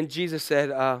 And Jesus said,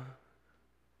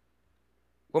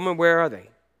 woman, where are they?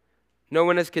 No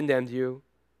one has condemned you.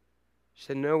 She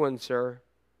said, no one, sir.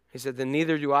 He said, then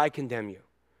neither do I condemn you.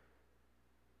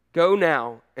 Go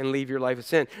now and leave your life of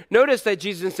sin. Notice that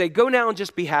Jesus didn't say, go now and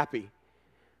just be happy.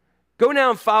 Go now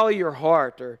and follow your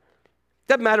heart. Or,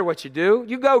 doesn't matter what you do.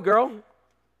 You go, girl.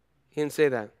 He didn't say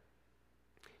that.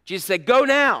 Jesus said, go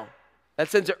now. That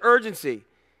sense of urgency.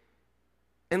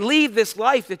 And leave this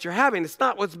life that you're having. It's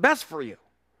not what's best for you.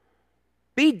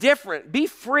 Be different. Be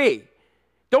free.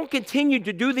 Don't continue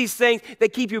to do these things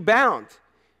that keep you bound.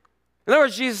 In other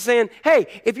words, Jesus is saying, hey,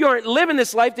 if you aren't living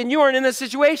this life, then you aren't in this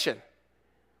situation.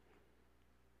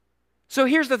 So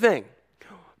here's the thing.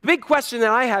 The big question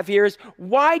that I have here is,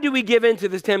 why do we give in to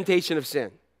this temptation of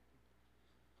sin?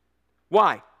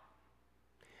 Why?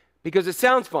 Because it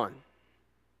sounds fun.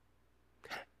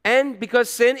 And because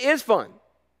sin is fun.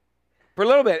 For a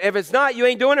little bit. If it's not, you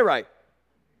ain't doing it right.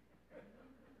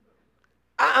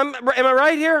 Am I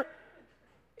right here?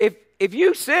 If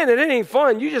you sin and it ain't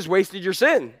fun, you just wasted your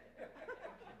sin.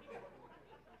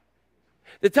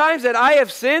 The times that I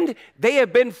have sinned, they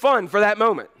have been fun for that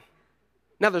moment.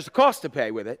 Now, there's a cost to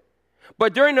pay with it.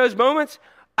 But during those moments,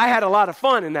 I had a lot of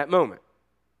fun in that moment.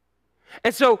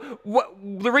 And so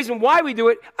the reason why we do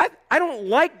it, I don't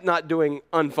like not doing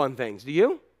unfun things. Do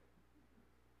you?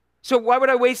 So why would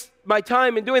I waste my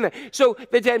time in doing that? So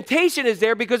the temptation is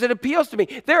there because it appeals to me.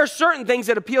 There are certain things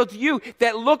that appeal to you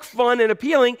that look fun and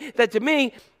appealing that to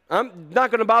me, I'm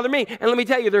not going to bother me. And let me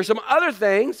tell you, there's some other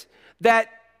things that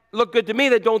look good to me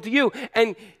that don't to you.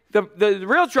 And the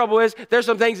real trouble is there's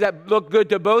some things that look good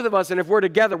to both of us, and if we're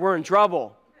together, we're in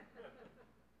trouble.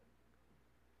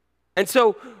 And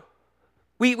so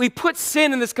we put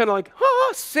sin in this kind of like,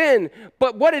 sin.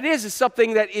 But what it is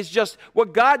something that is just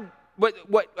what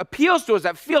appeals to us,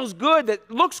 that feels good, that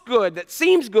looks good, that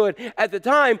seems good at the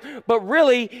time, but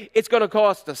really it's going to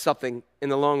cost us something in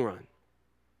the long run.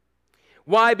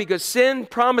 Why? Because sin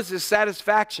promises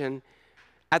satisfaction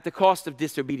at the cost of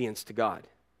disobedience to God.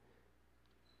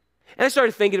 And I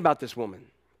started thinking about this woman.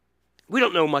 We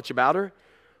don't know much about her,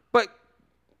 but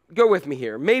go with me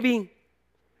here. Maybe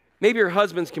her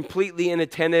husband's completely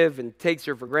inattentive and takes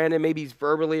her for granted. Maybe he's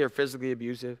verbally or physically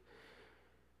abusive.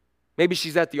 Maybe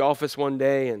she's at the office one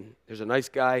day and there's a nice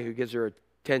guy who gives her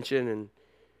attention, and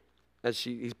as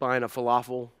he's buying a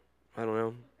falafel, I don't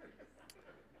know,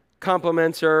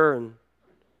 compliments her and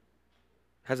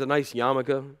has a nice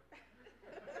yarmulke.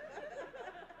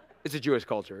 It's a Jewish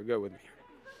culture. Go with me.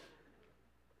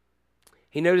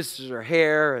 He notices her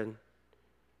hair, and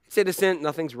it's innocent.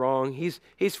 Nothing's wrong.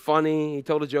 He's funny. He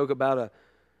told a joke about a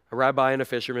rabbi and a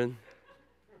fisherman.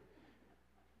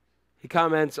 He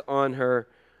comments on her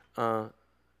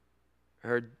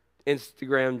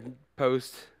Instagram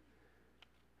post.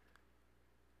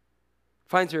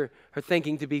 Finds her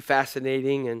thinking to be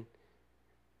fascinating, and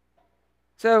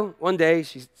so one day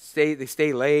they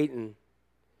stay late, and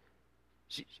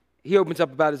he opens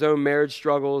up about his own marriage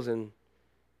struggles, and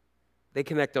they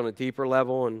connect on a deeper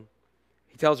level, and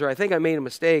he tells her, I think I made a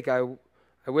mistake. I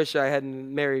wish I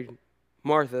hadn't married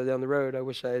Martha down the road. I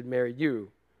wish I had married you.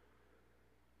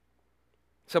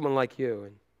 Someone like you.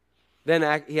 And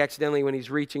then he accidentally, when he's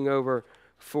reaching over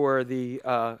for the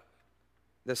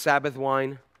Sabbath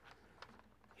wine,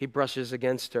 he brushes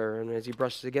against her. And as he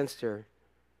brushes against her,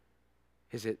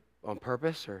 is it on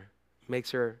purpose or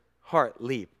makes her heart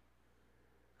leap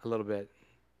a little bit?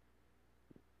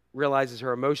 Realizes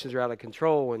her emotions are out of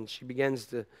control, and she begins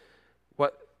to,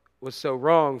 what was so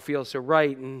wrong feels so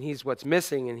right, and he's what's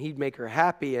missing, and he'd make her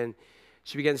happy, and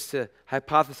she begins to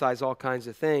hypothesize all kinds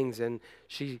of things, and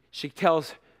she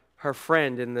tells her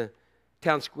friend in the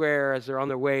town square as they're on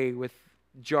their way with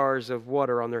jars of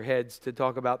water on their heads to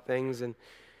talk about things, and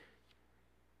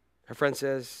her friend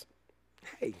says,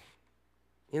 hey,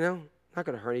 not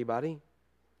going to hurt anybody.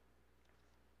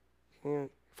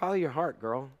 Follow your heart,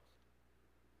 girl.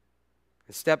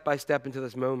 And step by step into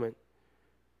this moment,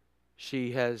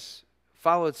 she has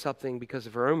followed something because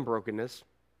of her own brokenness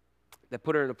that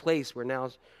put her in a place where now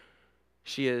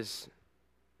she is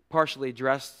partially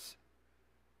dressed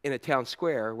in a town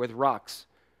square with rocks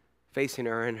facing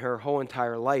her, and her whole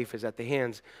entire life is at the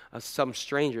hands of some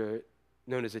stranger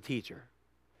known as a teacher.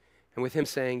 And with him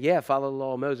saying, yeah, follow the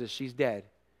law of Moses, she's dead.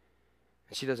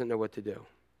 And she doesn't know what to do.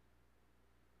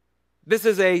 This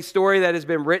is a story that has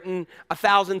been written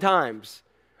 1,000 times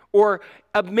or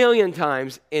 1,000,000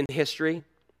 times in history.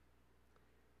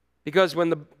 Because when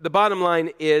the bottom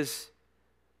line is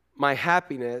my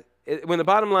happiness,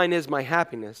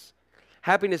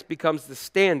 happiness becomes the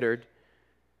standard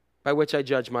by which I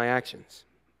judge my actions.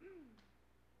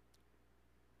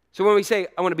 So when we say,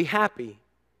 I want to be happy,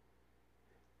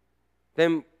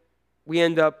 then we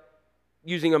end up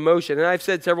using emotion. And I've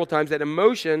said several times that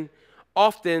emotion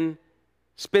often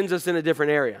spins us in a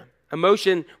different area.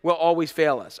 Emotion will always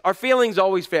fail us. Our feelings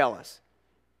always fail us.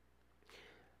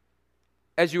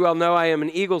 As you all know, I am an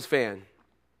Eagles fan,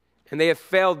 and they have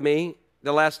failed me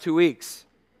the last 2 weeks.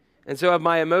 And so have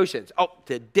my emotions. Oh,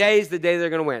 today's the day they're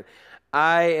going to win.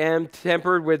 I am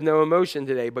tempered with no emotion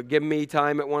today, but give me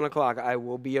time at 1 o'clock. I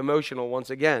will be emotional once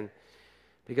again,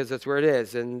 because that's where it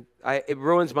is. And it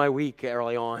ruins my week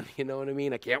early on. You know what I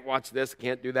mean? I can't watch this. I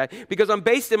can't do that. Because I'm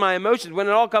based in my emotions. When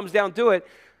it all comes down to it,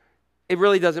 it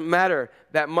really doesn't matter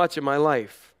that much in my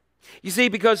life. You see,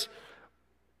 because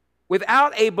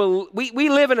without we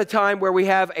live in a time where we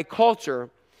have a culture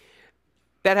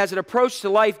that has an approach to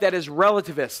life that is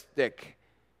relativistic.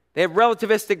 They have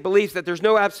relativistic beliefs that there's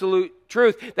no absolute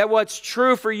truth, that what's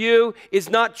true for you is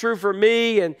not true for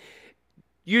me, and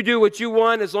you do what you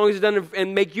want as long as it doesn't,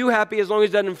 and make you happy as long as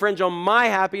it doesn't infringe on my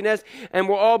happiness, and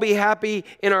we'll all be happy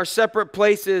in our separate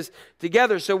places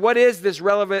together. So what is this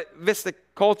relativistic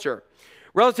culture?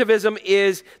 Relativism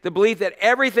is the belief that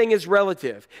everything is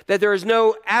relative, that there is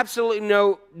no absolute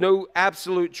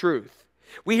truth.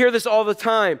 We hear this all the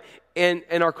time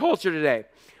in our culture today.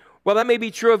 Well, that may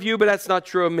be true of you, but that's not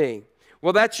true of me.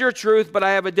 Well, that's your truth, but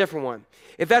I have a different one.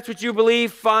 If that's what you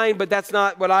believe, fine, but that's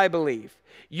not what I believe.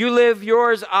 You live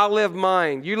yours, I'll live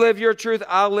mine. You live your truth,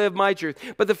 I'll live my truth.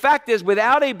 But the fact is,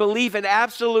 without a belief in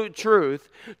absolute truth,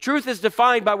 truth is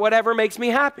defined by whatever makes me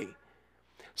happy.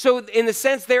 So in a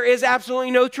sense, there is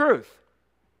absolutely no truth.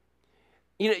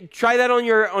 Try that on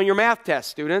your math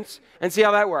test, students, and see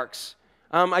how that works.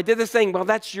 I did this thing. Well,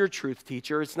 that's your truth,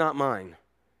 teacher. It's not mine.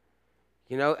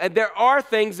 And there are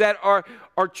things that are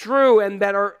true and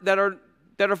that are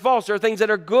false. There are things that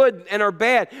are good and are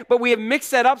bad. But we have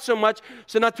mixed that up so much,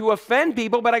 so not to offend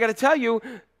people. But I got to tell you,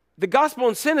 the gospel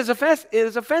and sin is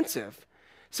offensive.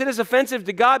 Sin is offensive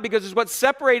to God because it's what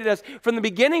separated us from the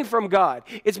beginning from God.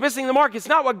 It's missing the mark. It's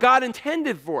not what God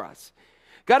intended for us.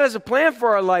 God has a plan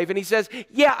for our life, and he says,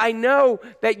 yeah, I know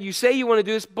that you say you want to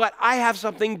do this, but I have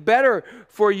something better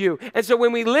for you. And so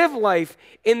when we live life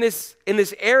in this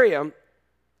area,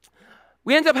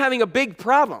 we end up having a big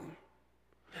problem.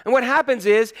 And what happens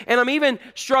is, and I'm even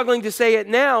struggling to say it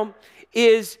now,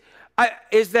 is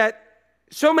that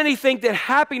so many think that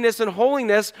happiness and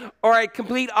holiness are at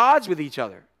complete odds with each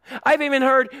other. I've even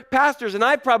heard pastors, and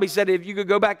I've probably said it, if you could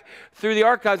go back through the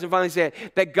archives and finally say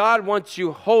it, that God wants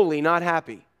you holy, not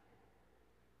happy.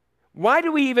 Why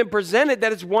do we even present it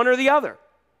that it's one or the other?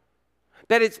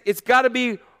 That it's got to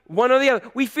be one or the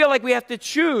other. We feel like we have to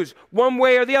choose one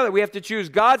way or the other. We have to choose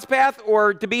God's path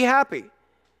or to be happy.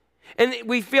 And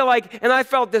we feel like, and I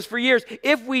felt this for years,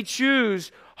 if we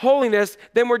choose holiness,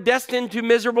 then we're destined to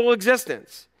miserable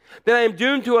existence. Then I am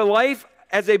doomed to a life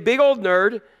as a big old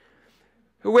nerd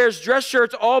who wears dress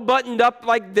shirts all buttoned up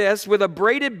like this with a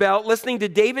braided belt, listening to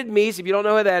David Meese, if you don't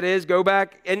know who that is, go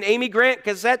back, and Amy Grant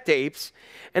cassette tapes,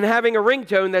 and having a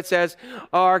ringtone that says,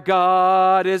 our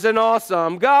God is an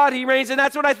awesome God, he reigns, and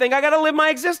that's what I think I got to live my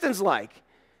existence like.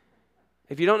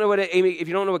 If you don't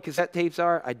know what cassette tapes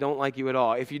are, I don't like you at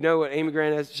all. If you know what Amy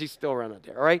Grant is, she's still around out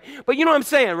there, all right? But you know what I'm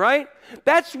saying, right?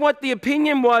 That's what the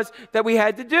opinion was that we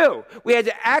had to do. We had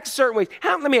to act certain ways.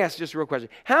 Let me ask you just a real question.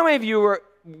 How many of you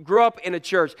grew up in a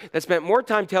church that spent more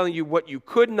time telling you what you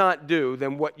could not do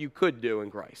than what you could do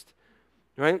in Christ,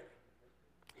 right?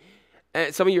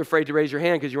 And some of you are afraid to raise your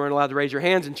hand because you weren't allowed to raise your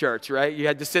hands in church, right? You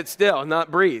had to sit still and not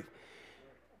breathe.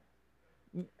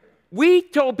 We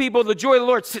told people the joy of the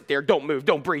Lord, sit there, don't move,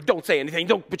 don't breathe, don't say anything,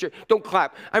 don't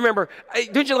clap. I remember,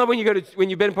 don't you love when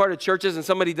you've been part of churches and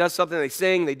somebody does something, they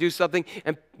sing, they do something,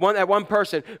 and one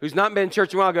person who's not been in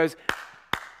church in a while goes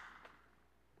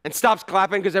and stops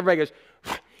clapping because everybody goes,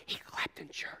 he clapped in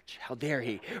church. How dare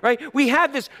he? Right? We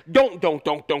have this don't,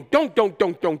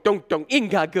 in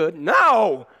God good.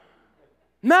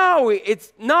 No,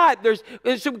 it's not.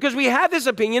 Because we have this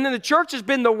opinion, and the church has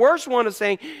been the worst one of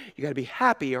saying, you got to be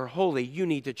happy or holy, you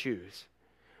need to choose.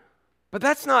 But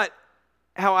that's not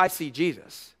how I see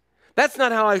Jesus. That's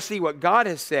not how I see what God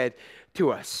has said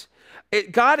to us.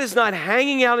 God is not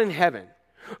hanging out in heaven,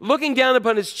 looking down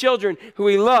upon his children who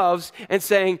he loves and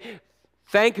saying,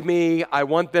 thank me, I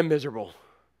want them miserable.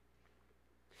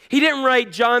 He didn't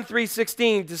write John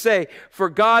 3:16 to say, for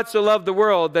God so loved the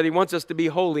world that he wants us to be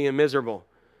holy and miserable.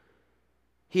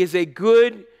 He is a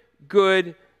good,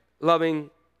 loving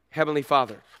Heavenly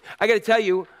Father. I got to tell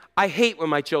you, I hate when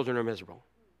my children are miserable.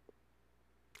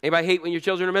 Anybody hate when your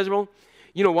children are miserable?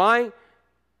 You know why?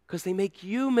 Because they make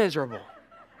you miserable.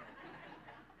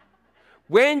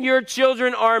 When your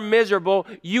children are miserable,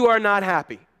 you are not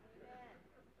happy.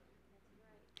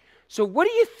 So what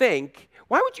do you think?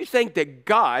 Why would you think that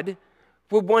God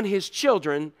would want his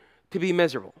children to be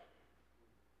miserable?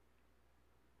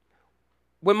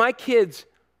 When my kids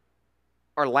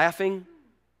are laughing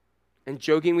and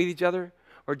joking with each other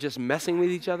or just messing with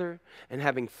each other and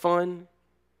having fun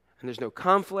and there's no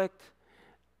conflict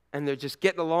and they're just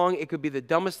getting along, it could be the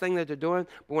dumbest thing that they're doing,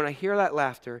 but when I hear that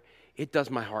laughter, it does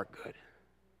my heart good.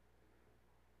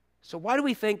 So why do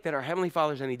we think that our Heavenly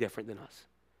Father is any different than us?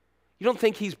 You don't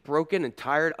think he's broken and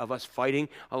tired of us fighting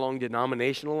along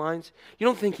denominational lines? You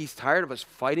don't think he's tired of us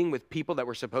fighting with people that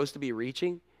we're supposed to be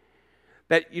reaching?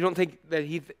 That you don't think that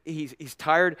he's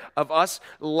tired of us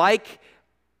like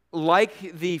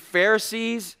the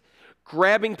Pharisees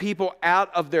grabbing people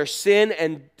out of their sin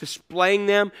and displaying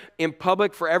them in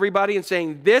public for everybody and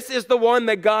saying, this is the one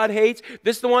that God hates,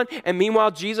 this is the one, and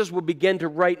meanwhile Jesus will begin to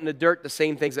write in the dirt the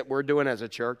same things that we're doing as a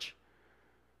church?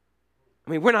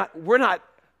 I mean, we're not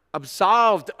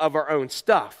absolved of our own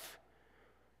stuff.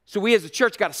 So we as a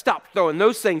church got to stop throwing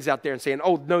those things out there and saying,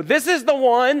 oh, no, this is the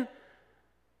one,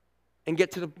 and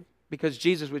get to Because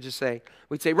Jesus would just say,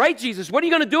 we'd say, right, Jesus, what are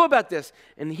you going to do about this?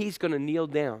 And he's going to kneel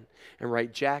down and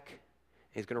write Jack, and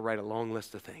he's going to write a long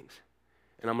list of things.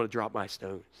 And I'm going to drop my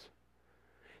stones.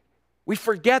 We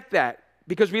forget that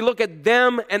because we look at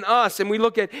them and us, and we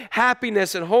look at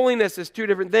happiness and holiness as two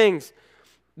different things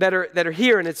that are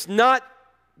here, and it's not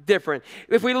different.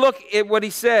 If we look at what he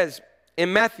says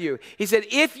in Matthew, he said,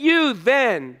 if you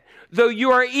then, though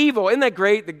you are evil, isn't that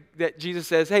great that Jesus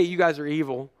says, hey, you guys are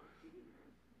evil?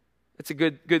 It's a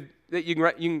good that you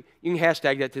can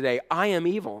hashtag that today. I am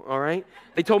evil, all right?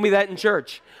 They told me that in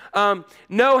church.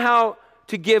 Know how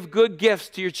to give good gifts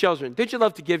to your children. Don't you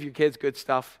love to give your kids good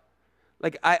stuff?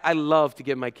 Like I love to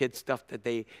give my kids stuff that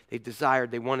they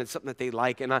desired, they wanted, something that they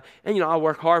like, and I'll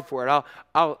work hard for it.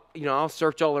 I'll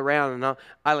search all around, and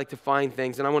I like to find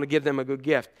things, and I want to give them a good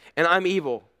gift. And I'm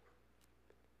evil.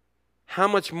 How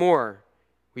much more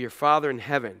will your Father in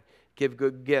heaven give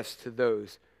good gifts to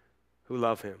those who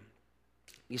love him?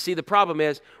 You see, the problem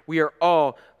is we are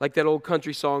all, like that old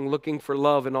country song, looking for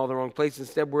love in all the wrong places.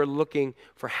 Instead, we're looking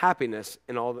for happiness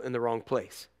in the wrong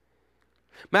place.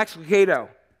 Max Lucado,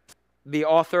 the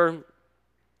author,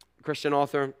 Christian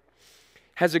author,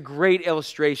 has a great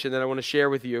illustration that I want to share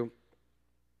with you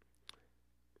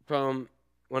from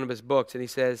one of his books. And he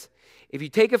says, if you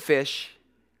take a fish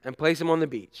and place him on the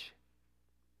beach,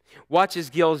 watch his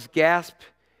gills gasp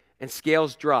and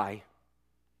scales dry,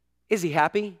 is he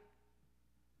happy?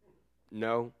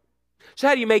 No. So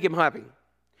how do you make him happy?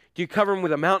 Do you cover him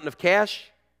with a mountain of cash?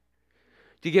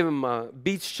 Do you give him a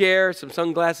beach chair, some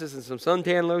sunglasses, and some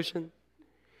suntan lotion?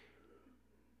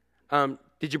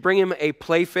 Did you bring him a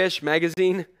Playfish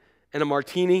magazine and a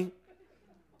martini?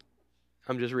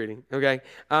 I'm just reading, okay?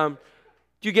 Do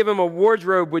you give him a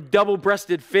wardrobe with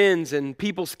double-breasted fins and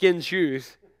people skin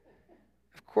shoes?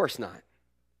 Of course not.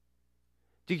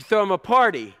 Do you throw him a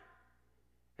party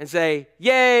and say,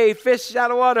 yay, fish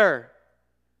out of water?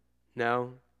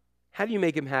 No. How do you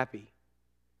make him happy?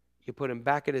 You put him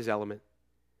back in his element.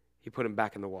 You put him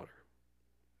back in the water.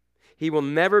 He will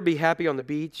never be happy on the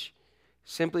beach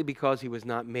simply because he was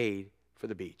not made for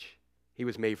the beach. He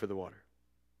was made for the water.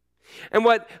 And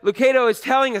what Lucado is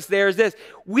telling us there is this: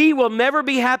 we will never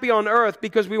be happy on earth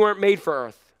because we weren't made for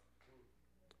earth.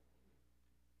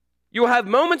 You will have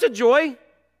moments of joy,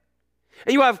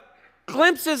 and you have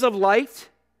glimpses of light.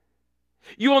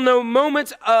 You will know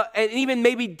moments and even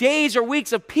maybe days or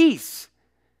weeks of peace.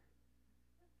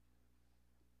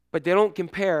 But they don't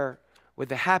compare with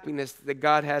the happiness that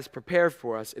God has prepared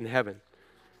for us in heaven.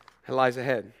 It lies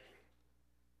ahead.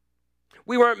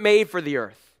 We weren't made for the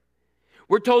earth.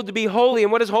 We're told to be holy.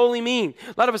 And what does holy mean?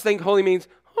 A lot of us think holy means,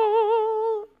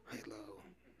 oh, hello.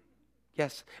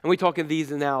 Yes. And we talk in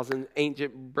these and nows in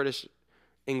ancient British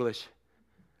English.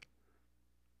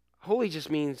 Holy just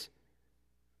means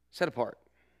set apart.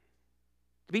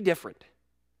 To be different.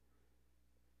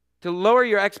 To lower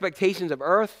your expectations of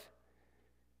earth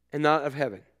and not of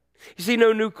heaven. You see,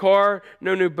 no new car,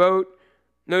 no new boat,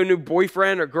 no new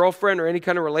boyfriend or girlfriend or any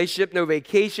kind of relationship, no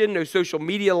vacation, no social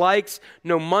media likes,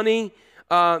 no money,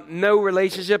 no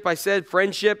relationship, I said,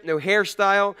 friendship, no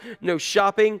hairstyle, no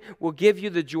shopping will give you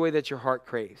the joy that your heart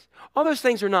craves. All those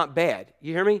things are not bad.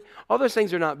 You hear me? All those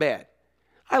things are not bad.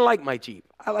 I like my Jeep.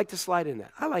 I like to slide in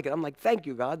that. I like it. I'm like, thank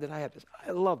you, God, that I have this.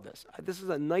 I love this. This is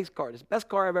a nice car. It's the best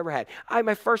car I've ever had.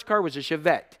 My first car was a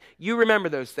Chevette. You remember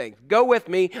those things. Go with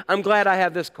me. I'm glad I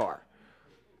have this car.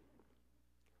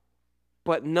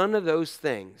 But none of those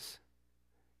things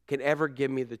can ever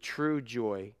give me the true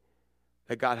joy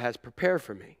that God has prepared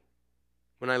for me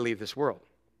when I leave this world.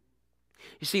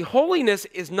 You see, holiness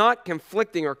is not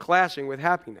conflicting or clashing with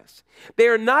happiness. They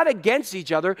are not against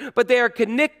each other, but they are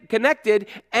connected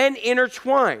and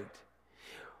intertwined.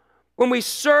 When we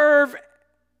serve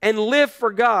and live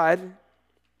for God,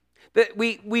 that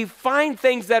we find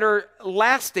things that are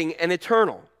lasting and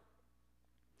eternal.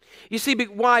 You see,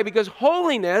 why? Because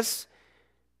holiness,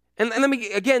 and let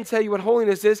me again tell you what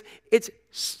holiness is. It's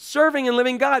serving and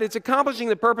living God. It's accomplishing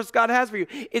the purpose God has for you.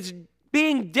 It's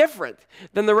being different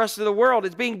than the rest of the world.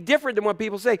 It's being different than what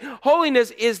people say.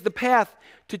 Holiness is the path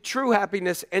to true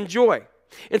happiness and joy.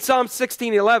 In Psalm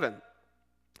 16:11,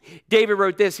 David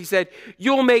wrote this. He said,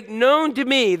 "You will make known to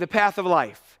me the path of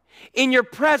life. In your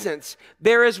presence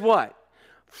there is" what?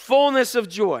 "Fullness of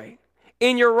joy.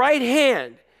 In your right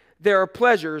hand there are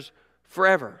pleasures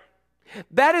forever."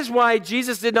 That is why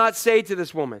Jesus did not say to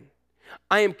this woman,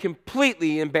 "I am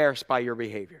completely embarrassed by your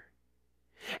behavior.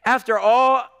 After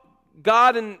all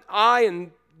God and I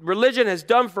and religion has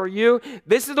done for you,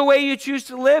 this is the way you choose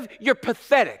to live? You're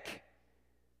pathetic.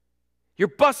 You're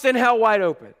busting hell wide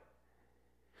open."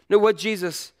 No, what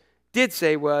Jesus did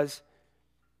say was,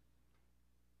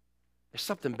 There's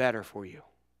something better for you.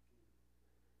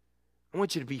 I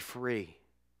want you to be free.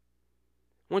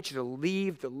 I want you to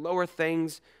leave the lower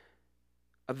things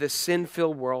of this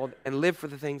sin-filled world and live for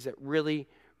the things that really,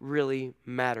 really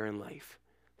matter in life,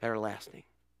 that are lasting.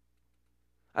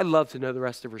 I'd love to know the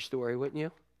rest of her story, wouldn't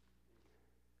you?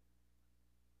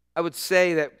 I would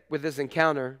say that with this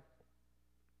encounter,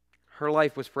 her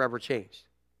life was forever changed.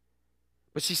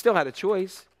 But she still had a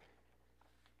choice.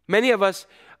 Many of us,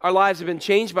 our lives have been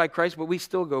changed by Christ, but we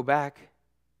still go back.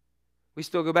 We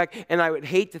still go back. And I would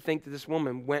hate to think that this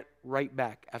woman went right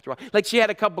back after all. Like she had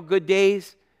a couple good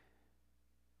days,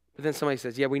 but then somebody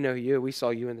says, yeah, we know you. We saw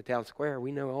you in the town square.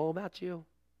 We know all about you.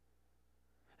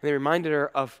 And they reminded her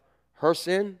of her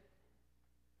sin.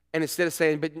 And instead of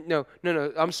saying, but no,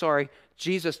 I'm sorry.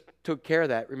 Jesus took care of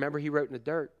that. Remember, he wrote in the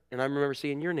dirt. And I remember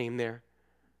seeing your name there.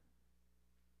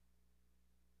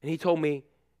 And he told me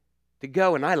to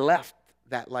go, and I left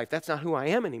that life. That's not who I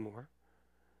am anymore.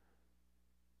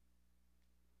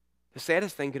 The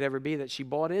saddest thing could ever be that she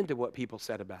bought into what people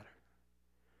said about her.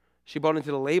 She bought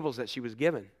into the labels that she was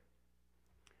given,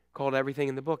 called everything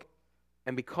in the book.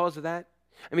 And because of that,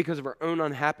 and because of her own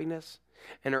unhappiness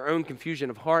and her own confusion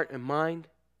of heart and mind,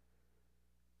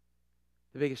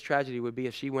 the biggest tragedy would be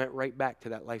if she went right back to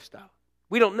that lifestyle.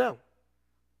 We don't know.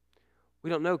 We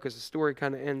don't know because the story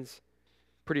kind of ends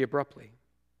pretty abruptly.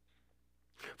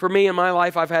 For me in my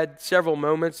life, I've had several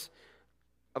moments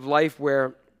of life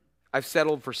where I've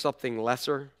settled for something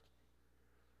lesser.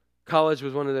 College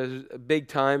was one of those big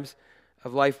times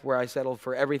of life where I settled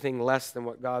for everything less than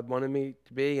what God wanted me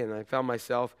to be, and I found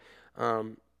myself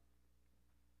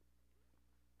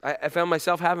I found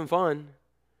myself having fun.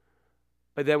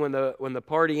 But then when the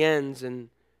party ends and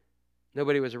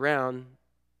nobody was around,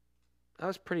 I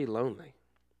was pretty lonely.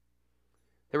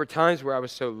 There were times where I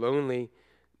was so lonely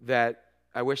that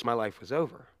I wished my life was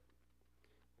over.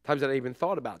 Times that I even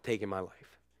thought about taking my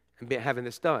life and having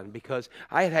this done because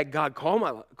I had God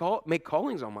make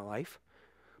callings on my life,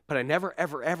 but I never,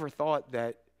 ever, ever thought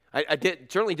that I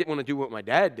certainly didn't want to do what my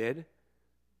dad did.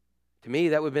 To me,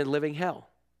 that would have been living hell.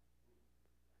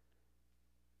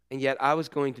 And yet I was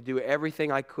going to do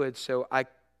everything I could so I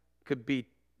could be,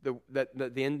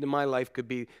 the end of my life could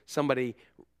be somebody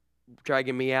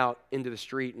dragging me out into the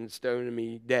street and stoning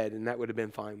me dead, and that would have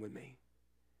been fine with me.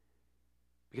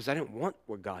 Because I didn't want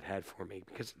what God had for me,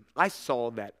 because I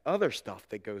saw that other stuff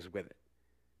that goes with it.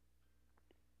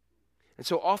 And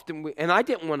so often, and I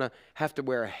didn't want to have to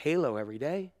wear a halo every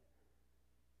day.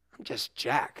 I'm just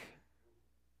Jack.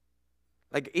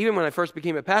 Like, even when I first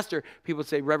became a pastor, people would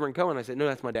say, Reverend Cohen. I said, no,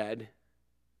 that's my dad.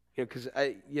 Because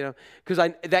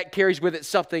that carries with it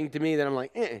something to me that I'm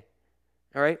like,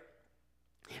 all right?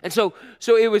 And so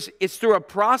it's through a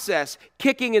process,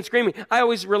 kicking and screaming. I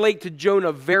always relate to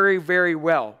Jonah very, very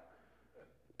well.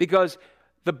 Because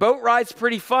the boat ride's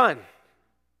pretty fun.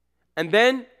 And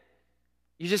then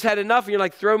you just had enough and you're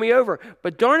like, throw me over.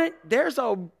 But darn it, there's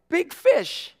a big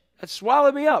fish that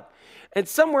swallowed me up. And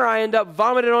somewhere I end up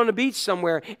vomited on the beach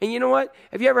somewhere. And you know what?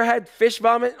 Have you ever had fish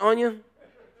vomit on you?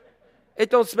 It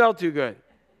don't smell too good.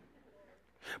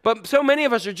 But so many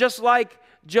of us are just like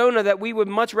Jonah that we would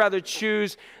much rather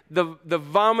choose the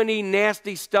vomity,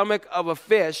 nasty stomach of a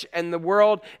fish and the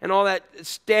world and all that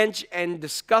stench and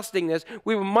disgustingness.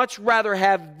 We would much rather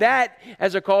have that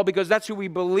as a call because that's who we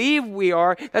believe we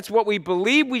are. That's what we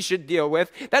believe we should deal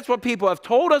with. That's what people have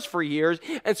told us for years.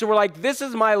 And so we're like, this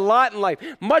is my lot in life.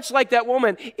 Much like that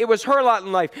woman, it was her lot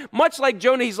in life. Much like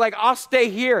Jonah, he's like, I'll stay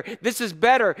here. This is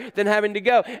better than having to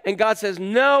go. And God says,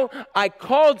 no, I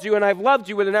called you and I've loved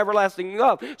you with an everlasting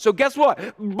love. So guess what?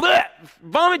 Blech,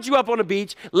 vomit you up on a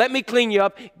beach. Let me clean you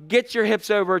up. Get your hips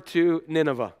over to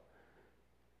Nineveh.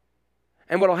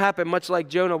 And what will happen, much like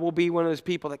Jonah, we'll be one of those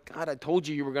people that, God, I told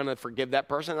you were going to forgive that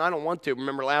person. I don't want to.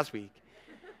 Remember last week.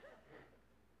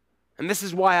 And this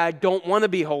is why I don't want to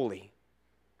be holy.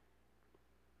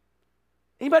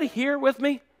 Anybody here with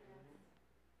me?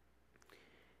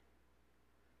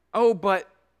 Oh, but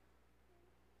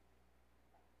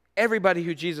everybody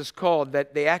who Jesus called,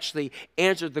 that they actually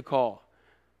answered the call.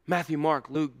 Matthew,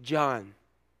 Mark, Luke, John.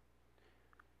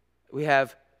 We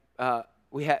have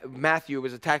Matthew, who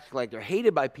was a tax collector,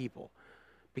 hated by people,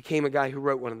 became a guy who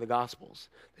wrote one of the Gospels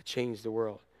that changed the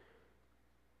world.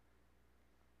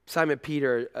 Simon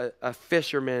Peter, a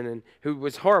fisherman, and who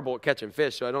was horrible at catching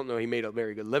fish, so I don't know he made a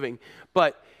very good living,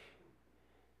 but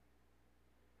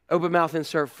open mouth,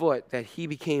 insert foot, that he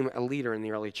became a leader in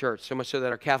the early church, so much so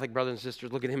that our Catholic brothers and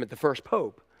sisters look at him as the first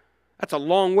pope. That's a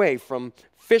long way from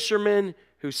fisherman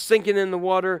who's sinking in the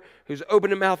water, who's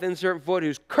opened his mouth in certain foot,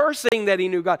 who's cursing that he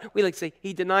knew God. We like to say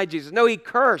he denied Jesus. No, he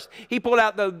cursed. He pulled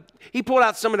out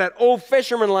some of that old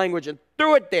fisherman language and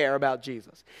threw it there about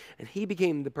Jesus. And he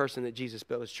became the person that Jesus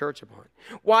built his church upon.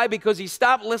 Why? Because he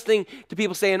stopped listening to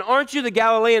people saying, aren't you the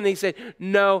Galilean? And he said,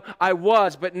 no, I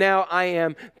was, but now I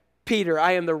am Peter.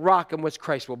 I am the rock on which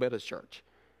Christ will build his church.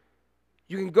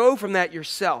 You can go from that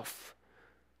yourself.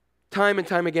 Time and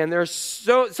time again. There are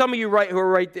some of you who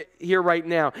are here right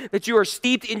now that you are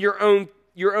steeped in your own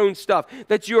stuff,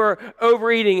 that you are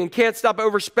overeating and can't stop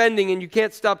overspending, and you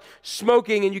can't stop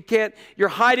smoking, and you're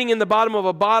hiding in the bottom of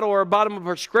a bottle or a bottom of a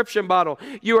prescription bottle.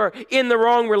 You are in the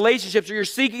wrong relationships, or you're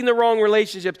seeking the wrong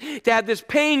relationships to have this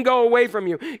pain go away from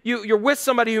you. You're with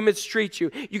somebody who mistreats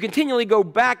you. You continually go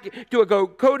back to a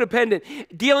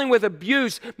codependent, dealing with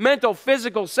abuse, mental,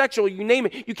 physical, sexual, you name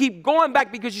it. You keep going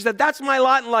back because you said, that's my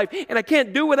lot in life, and I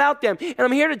can't do without them. And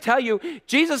I'm here to tell you,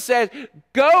 Jesus says,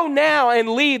 go now and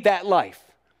leave that life.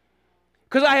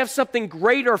 Because I have something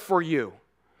greater for you.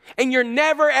 And you're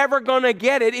never, ever going to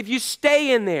get it if you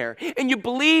stay in there. And you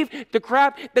believe the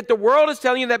crap that the world is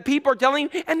telling you, that people are telling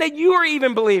you, and that you are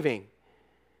even believing.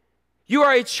 You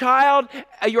are a child,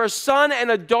 you're a son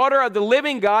and a daughter of the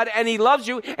living God, and he loves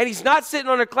you, and he's not sitting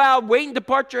on a cloud waiting to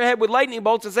part your head with lightning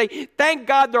bolts and say, thank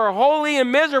God they're holy and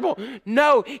miserable.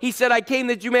 No, he said, I came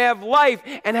that you may have life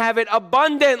and have it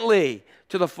abundantly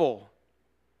to the full.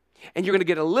 And you're going to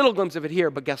get a little glimpse of it here,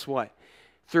 but guess what?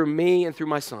 Through me and through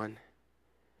my son,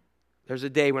 there's a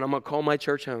day when I'm going to call my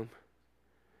church home,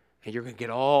 and you're going to get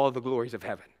all the glories of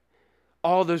heaven,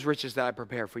 all those riches that I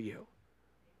prepare for you.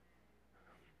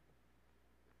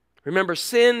 Remember,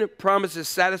 sin promises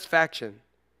satisfaction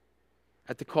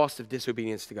at the cost of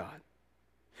disobedience to God.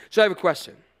 So I have a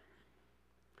question.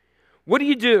 What do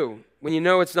you do when you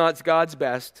know it's not God's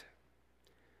best,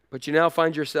 but you now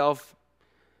find yourself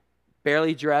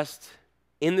barely dressed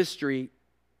in the street,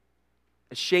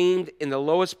 ashamed in the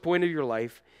lowest point of your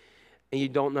life, and you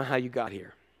don't know how you got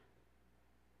here?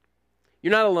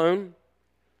 You're not alone.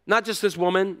 Not just this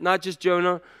woman, not just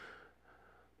Jonah,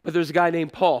 but there's a guy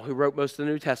named Paul who wrote most of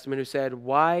the New Testament who said,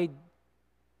 why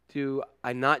do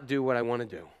I not do what I want to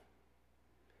do?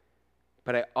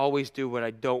 But I always do what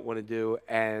I don't want to do,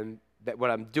 and that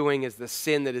what I'm doing is the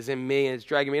sin that is in me and it's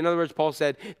dragging me. In other words, Paul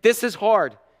said, this is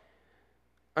hard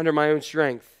under my own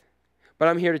strength, but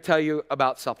I'm here to tell you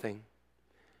about something.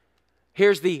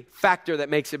 Here's the factor that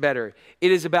makes it better.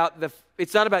 It's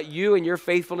not about you and your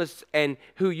faithfulness and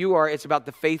who you are. It's about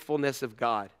the faithfulness of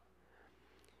God.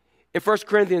 In 1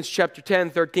 Corinthians chapter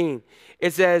 10, 13,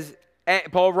 it says,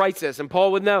 Paul writes this, and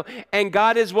Paul would know, and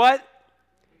God is what?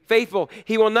 Faithful.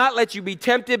 He will not let you be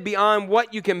tempted beyond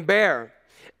what you can bear.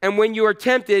 And when you are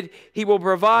tempted, he will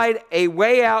provide a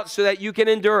way out so that you can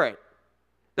endure it.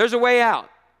 There's a way out.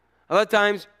 A lot of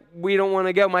times, we don't want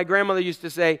to go. My grandmother used to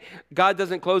say, God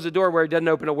doesn't close a door where he doesn't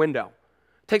open a window.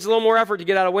 It takes a little more effort to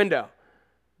get out a window,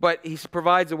 but he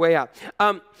provides a way out.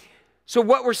 So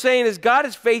what we're saying is God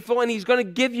is faithful, and he's going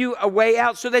to give you a way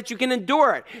out so that you can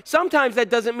endure it. Sometimes that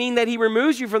doesn't mean that he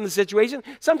removes you from the situation.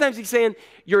 Sometimes he's saying,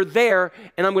 you're there,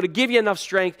 and I'm going to give you enough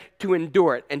strength to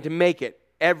endure it and to make it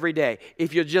every day.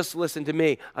 If you'll just listen to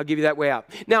me, I'll give you that way out.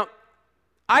 Now,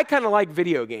 I kind of like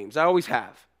video games. I always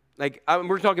have.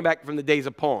 We're talking back from the days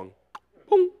of Pong.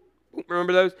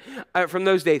 Remember those? From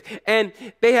those days. And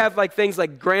they have things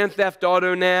like Grand Theft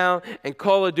Auto now and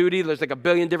Call of Duty. There's a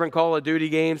billion different Call of Duty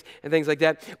games and things like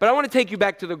that. But I want to take you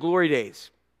back to the glory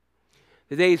days.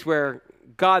 The days where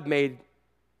God made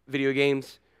video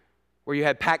games, where you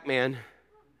had Pac-Man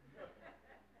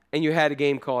and you had a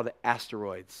game called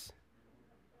Asteroids.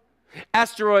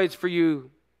 Asteroids, for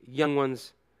you young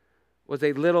ones, was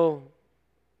a little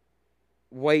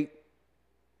white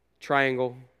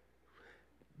triangle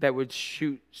that would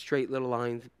shoot straight little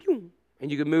lines,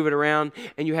 and you could move it around,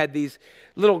 and you had these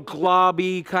little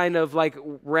globby kind of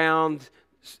round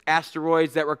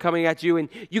asteroids that were coming at you, and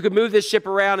you could move this ship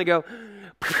around and go,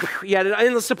 you had an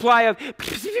endless supply of,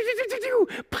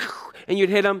 and you'd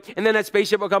hit them, and then that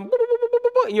spaceship would come,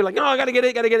 and you're like, no, I gotta get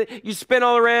it. You spin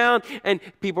all around, and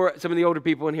some of the older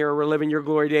people in here are reliving your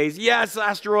glory days. Yes,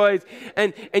 asteroids,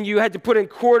 and you had to put in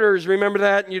quarters, remember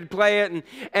that, and you'd play it,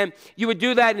 and you would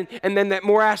do that, and then that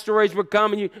more asteroids would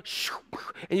come, and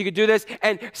you could do this,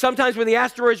 and sometimes when the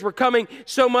asteroids were coming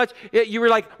so much, you were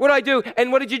like, what do I do?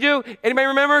 And what did you do? Anybody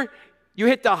remember? You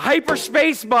hit the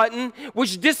hyperspace button,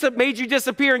 which made you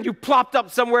disappear, and you plopped up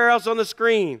somewhere else on the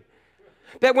screen.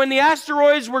 That when the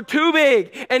asteroids were too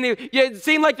big and it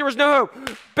seemed like there was no hope,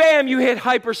 bam, you hit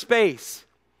hyperspace.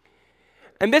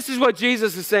 And this is what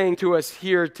Jesus is saying to us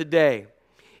here today.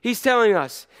 He's telling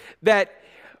us that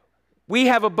We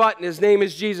have a button. His name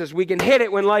is Jesus. We can hit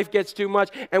it when life gets too much,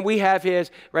 and we have his,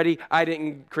 ready, I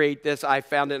didn't create this. I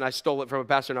found it, and I stole it from a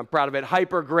pastor, and I'm proud of it.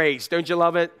 Hyper grace. Don't you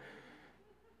love it?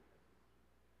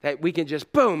 That we can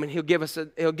just, boom, and he'll give us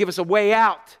a way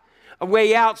out. A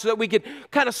way out so that we can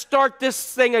kind of start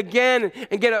this thing again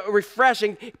and get a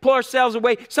refreshing, pull ourselves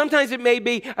away. Sometimes it may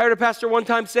be, I heard a pastor one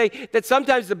time say that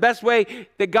sometimes the best way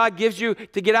that God gives you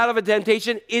to get out of a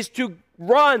temptation is to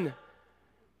run.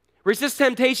 Resist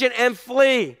temptation and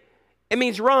flee. It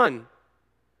means run.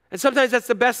 And sometimes that's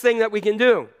the best thing that we can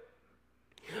do.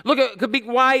 Look,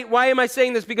 why am I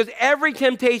saying this? Because every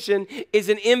temptation is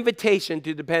an invitation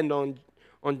to depend on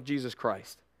Jesus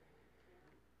Christ.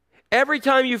 Every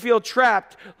time you feel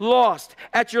trapped, lost,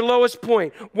 at your lowest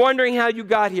point, wondering how you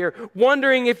got here,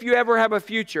 wondering if you ever have a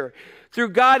future,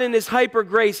 through God and his hyper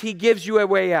grace, he gives you a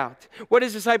way out. What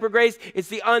is this hyper grace? It's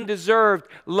the undeserved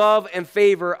love and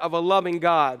favor of a loving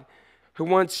God who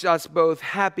wants us both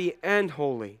happy and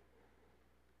holy.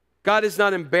 God is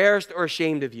not embarrassed or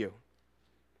ashamed of you.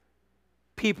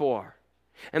 People are.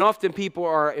 And often people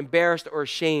are embarrassed or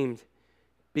ashamed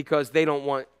because they don't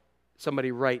want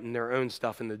somebody writing their own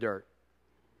stuff in the dirt.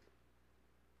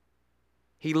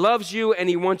 He loves you and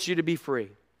he wants you to be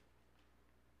free.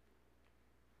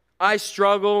 I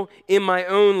struggle in my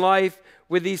own life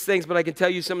with these things, but I can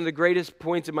tell you some of the greatest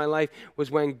points in my life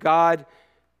was when God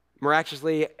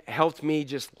miraculously helped me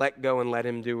just let go and let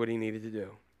him do what he needed to do.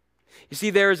 You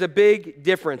see, there is a big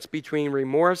difference between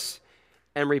remorse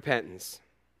and repentance.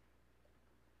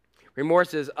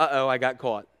 Remorse is, I got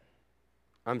caught.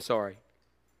 I'm sorry.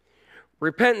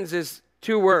 Repentance is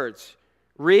two words.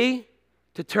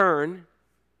 To turn,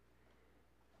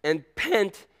 and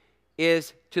pent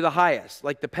is to the highest,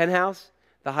 like the penthouse,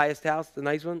 the highest house, the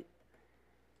nice one.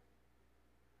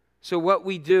 So what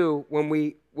we do when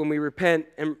we repent,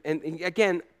 and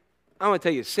again, I want to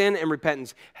tell you, sin and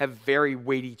repentance have very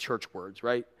weighty church words,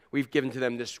 right? We've given to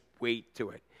them this weight to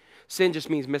it. Sin just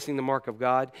means missing the mark of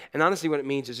God, and honestly what it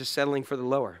means is just settling for the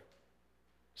lower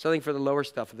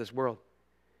stuff of this world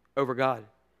over God.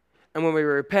 And when we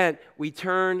repent, we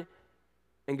turn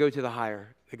and go to the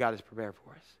higher that God has prepared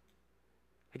for us.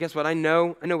 And guess what? I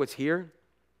know what's here.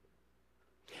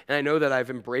 And I know that I've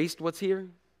embraced what's here.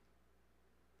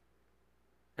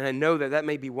 And I know that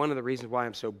may be one of the reasons why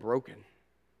I'm so broken.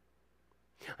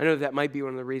 I know that might be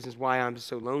one of the reasons why I'm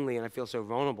so lonely and I feel so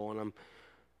vulnerable, and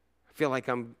I feel like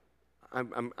I'm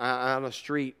on the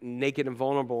street naked and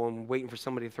vulnerable and waiting for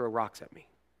somebody to throw rocks at me.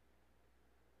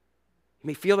 You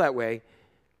may feel that way,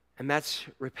 and that's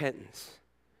repentance.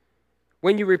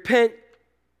 When you repent,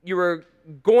 you are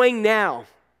going now.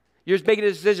 You're just making a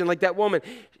decision like that woman.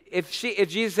 If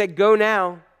Jesus said, go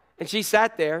now, and she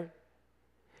sat there,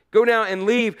 go now and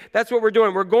leave, that's what we're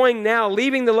doing. We're going now,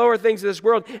 leaving the lower things of this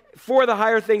world for the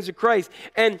higher things of Christ.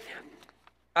 And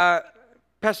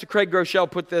Pastor Craig Groeschel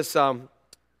put this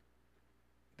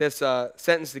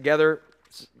sentence together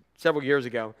several years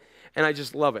ago, and I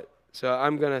just love it. So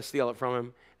I'm going to steal it from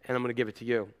him, and I'm going to give it to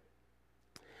you.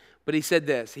 But he said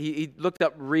this. He looked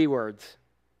up words.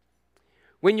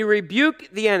 When you rebuke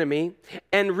the enemy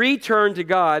and return to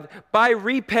God by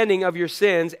repenting of your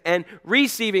sins and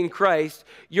receiving Christ,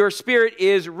 your spirit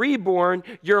is reborn,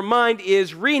 your mind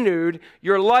is renewed,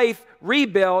 your life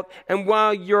rebuilt, and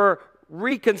while you're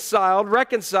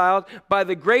reconciled by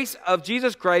the grace of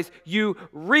Jesus Christ, you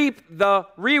reap the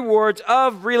rewards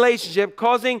of relationship,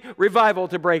 causing revival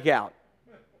to break out.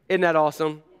 Isn't that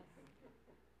awesome?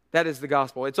 That is the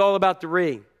gospel. It's all about the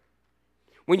re.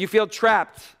 When you feel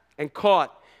trapped and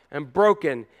caught and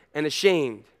broken and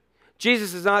ashamed,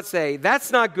 Jesus does not say, that's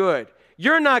not good.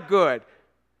 You're not good.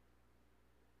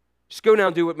 Just go now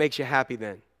and do what makes you happy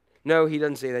then. No, he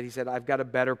doesn't say that. He said, I've got a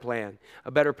better plan,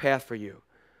 a better path for you.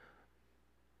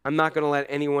 I'm not going to let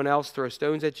anyone else throw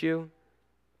stones at you.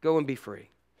 Go and be free.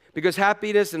 Because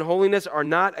happiness and holiness are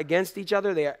not against each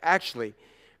other. They are actually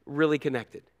really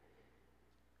connected.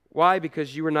 Why?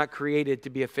 Because you were not created to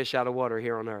be a fish out of water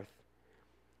here on earth.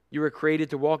 You were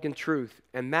created to walk in truth,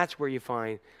 and that's where you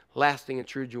find lasting and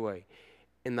true joy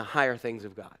in the higher things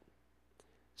of God.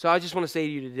 So I just want to say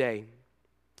to you today,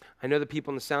 I know the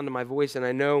people in the sound of my voice, and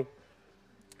I know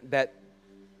that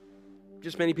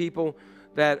just many people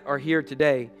that are here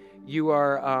today,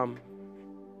 you're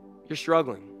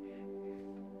struggling.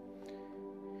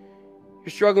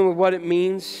 You're struggling with what it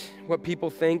means, what people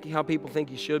think, how people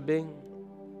think you should be.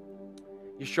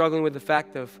 You're struggling with the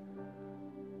fact of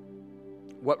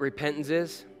what repentance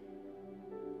is.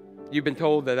 You've been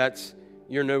told that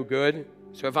you're no good.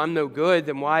 So if I'm no good,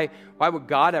 then why would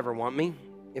God ever want me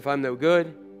if I'm no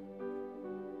good?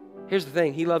 Here's the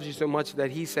thing. He loves you so much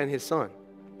that he sent his son.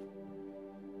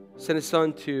 sent his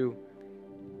son to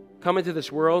come into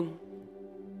this world,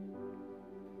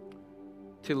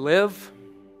 to live,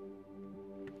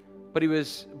 but he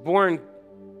was born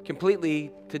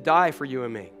completely to die for you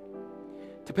and me,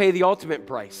 to pay the ultimate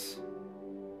price.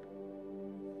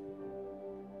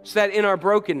 So that in our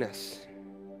brokenness,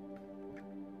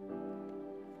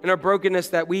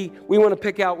 that we want to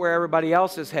pick out where everybody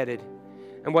else is headed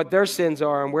and what their sins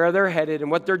are and where they're headed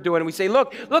and what they're doing. And we say,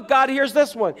 look, God, here's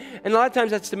this one. And a lot of times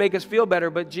that's to make us feel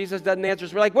better, but Jesus doesn't answer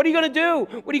us. We're like, what are you going to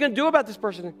do? What are you going to do about this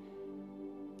person?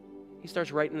 He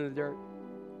starts writing in the dirt.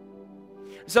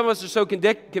 Some of us are so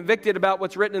convicted about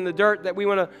what's written in the dirt that we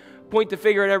want to point the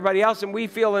finger at everybody else, and we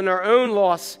feel in our own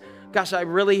loss, gosh, I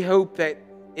really hope that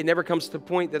it never comes to the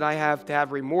point that I have to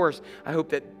have remorse. I hope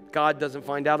that God doesn't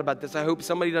find out about this. I hope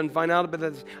somebody doesn't find out about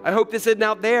this. I hope this isn't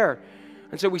out there.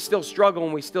 And so we still struggle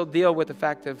and we still deal with the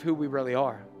fact of who we really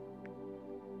are.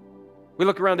 We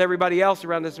look around everybody else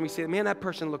around us and we say, man, that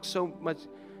person looks so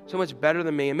much better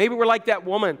than me. And maybe we're like that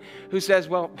woman who says,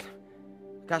 well,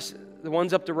 gosh, the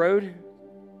ones up the road,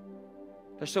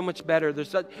 they're so much better.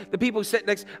 The people who sit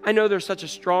next, I know they're such a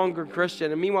stronger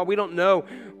Christian. And meanwhile, we don't know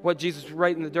what Jesus was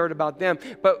writing in the dirt about them.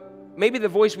 But maybe the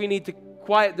voice we need to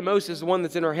quiet the most is the one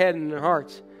that's in our head and in our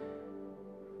hearts.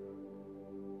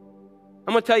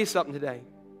 I'm going to tell you something today.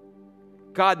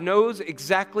 God knows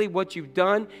exactly what you've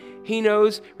done. He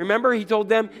knows. Remember, he told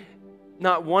them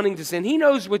not wanting to sin. He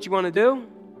knows what you want to do.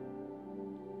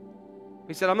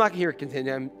 He said, I'm not here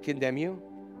to condemn you.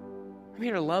 I'm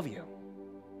here to love you.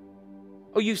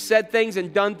 Oh, you've said things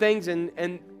and done things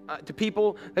and to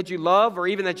people that you love or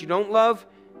even that you don't love.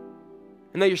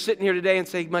 And then you're sitting here today and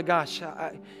saying, my gosh,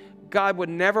 God would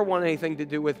never want anything to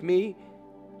do with me.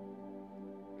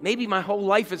 Maybe my whole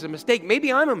life is a mistake.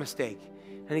 Maybe I'm a mistake.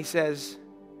 And he says,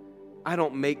 I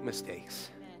don't make mistakes.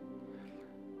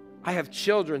 I have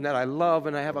children that I love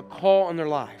and I have a call on their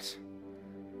lives.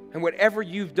 And whatever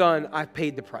you've done, I've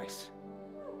paid the price.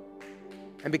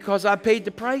 And because I paid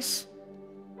the price,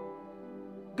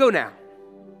 go now.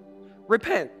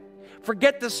 Repent.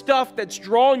 Forget the stuff that's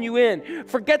drawing you in.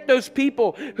 Forget those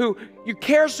people who you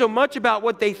care so much about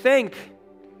what they think.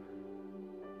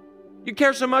 You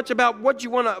care so much about what you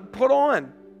want to put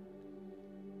on.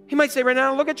 He might say right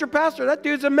now, look at your pastor. That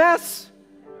dude's a mess.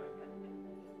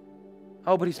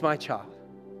 Oh, but he's my child.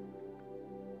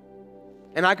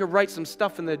 And I could write some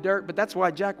stuff in the dirt, but that's why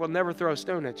Jack will never throw a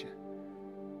stone at you.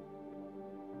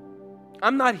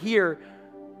 I'm not here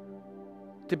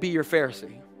to be your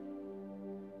Pharisee.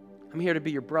 I'm here to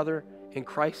be your brother in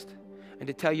Christ and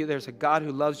to tell you there's a God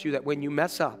who loves you, that when you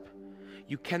mess up,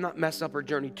 you cannot mess up or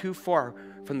journey too far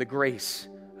from the grace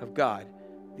of God.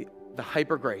 The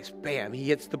hyper grace. Bam, he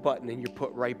hits the button and you're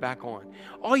put right back on.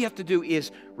 All you have to do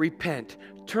is repent.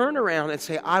 Turn around and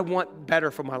say, I want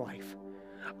better for my life.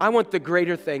 I want the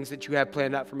greater things that you have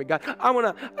planned out for me, God.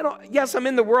 Yes, I'm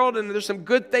in the world and there's some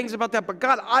good things about that, but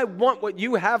God, I want what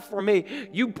you have for me.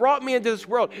 You brought me into this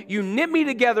world. You knit me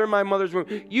together in my mother's womb.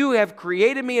 You have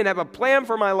created me and have a plan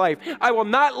for my life. I will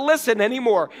not listen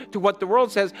anymore to what the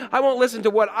world says. I won't listen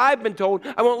to what I've been told.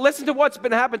 I won't listen to what's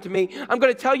been happened to me. I'm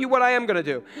going to tell you what I am going to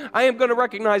do. I am going to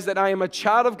recognize that I am a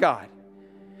child of God.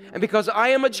 And because I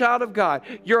am a child of God,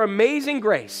 your amazing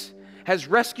grace has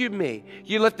rescued me.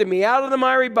 You lifted me out of the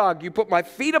miry bog. You put my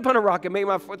feet upon a rock and made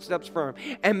my footsteps firm.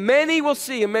 And many will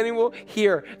see and many will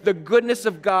hear the goodness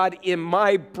of God in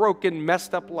my broken,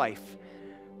 messed up life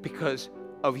because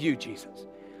of you, Jesus.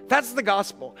 That's the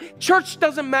gospel. Church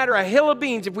doesn't matter a hill of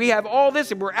beans if we have all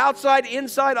this, if we're outside,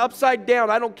 inside, upside down.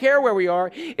 I don't care where we are.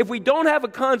 If we don't have a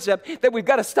concept that we've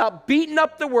got to stop beating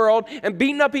up the world and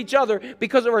beating up each other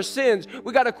because of our sins,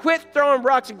 we've got to quit throwing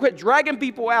rocks and quit dragging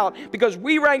people out because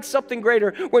we rank something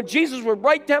greater, when Jesus would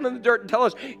write down in the dirt and tell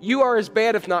us, you are as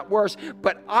bad if not worse,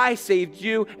 but I saved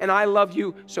you and I love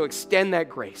you, so extend that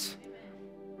grace.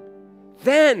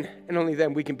 Then and only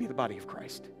then we can be the body of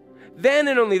Christ. Then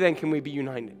and only then can we be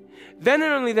united. Then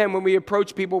and only then when we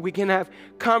approach people, we can have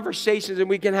conversations and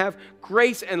we can have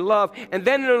grace and love. And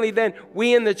then and only then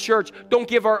we in the church don't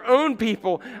give our own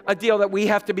people a deal that we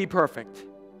have to be perfect.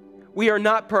 We are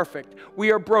not perfect.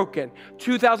 We are broken.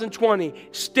 2020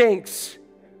 stinks.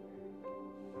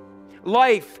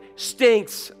 Life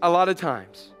stinks a lot of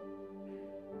times.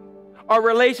 Our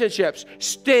relationships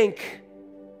stink.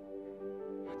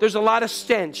 There's a lot of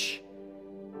stench.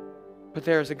 But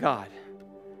there is a God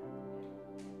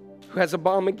who has a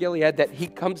balm in Gilead that he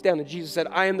comes down, and Jesus said,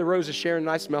 I am the rose of Sharon and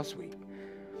I smell sweet.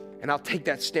 And I'll take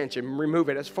that stench and remove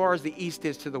it as far as the east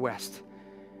is to the west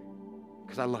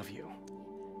because I love you.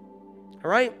 All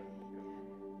right?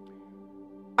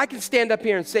 I can stand up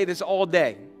here and say this all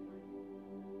day.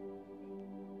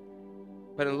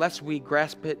 But unless we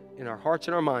grasp it in our hearts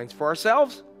and our minds for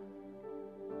ourselves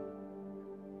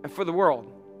and for the world,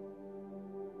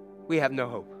 we have no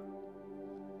hope.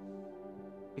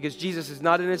 Because Jesus is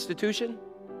not an institution,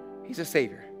 he's a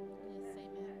Savior.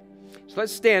 So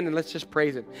let's stand and let's just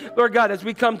praise him. Lord God, as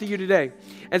we come to you today,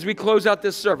 as we close out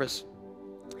this service,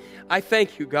 I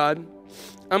thank you, God.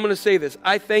 I'm going to say this.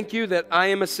 I thank you that I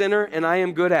am a sinner and I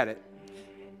am good at it.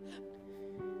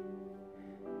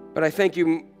 But I thank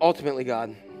you ultimately,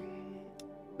 God,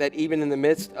 that even in the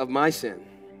midst of my sin,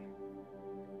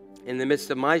 in the midst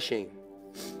of my shame,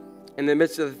 in the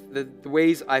midst of the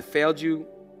ways I failed you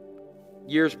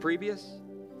years previous,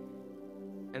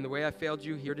 and the way I failed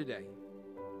you here today,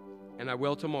 and I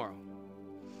will tomorrow,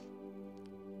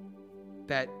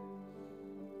 that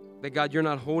God, you're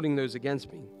not holding those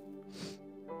against me,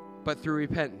 but through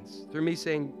repentance, through me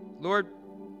saying, Lord,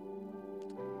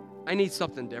 I need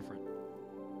something different.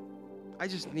 I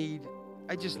just need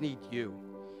you.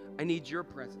 I need your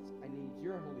presence. I need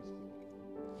your Holy Spirit.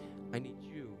 I need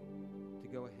you to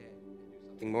go ahead and do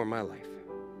something more in my life.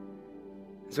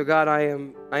 So God, I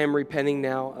am repenting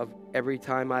now of every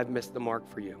time I've missed the mark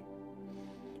for you.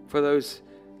 For those,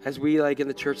 as we like in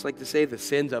the church like to say, the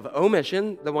sins of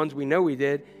omission, the ones we know we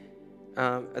did,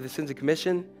 the sins of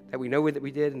commission that we know that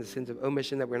we did, and the sins of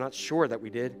omission that we're not sure that we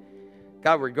did.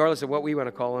 God, regardless of what we want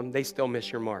to call them, they still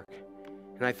miss your mark.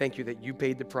 And I thank you that you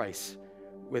paid the price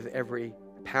with every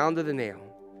pound of the nail,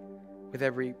 with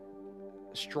every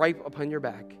stripe upon your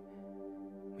back.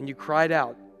 When you cried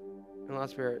out in the Holy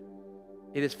Spirit,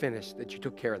 it is finished, that you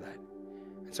took care of that.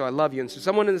 And so I love you. And so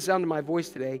someone in the sound of my voice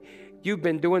today, you've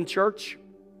been doing church,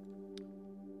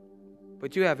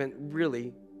 but you haven't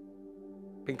really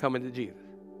been coming to Jesus.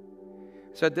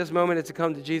 So at this moment, it's a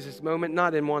come to Jesus moment,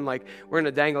 not in one like we're going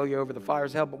to dangle you over the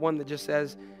fires of hell, but one that just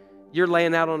says you're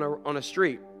laying out on a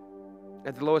street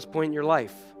at the lowest point in your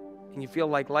life, and you feel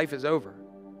like life is over.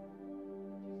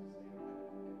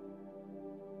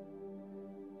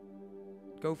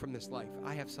 Go from this life.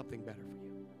 I have something better for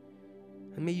you.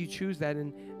 And may you choose that.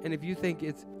 And if you think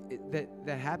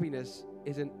that happiness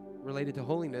isn't related to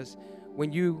holiness,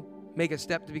 when you make a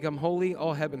step to become holy,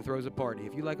 all heaven throws a party.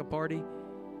 If you like a party,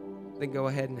 then go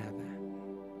ahead and have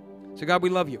that. So God, we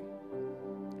love you.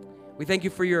 We thank you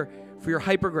for your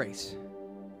hyper grace,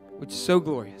 which is so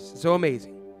glorious, so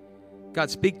amazing. God,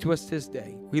 speak to us this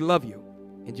day. We love you.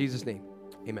 In Jesus' name,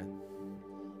 amen.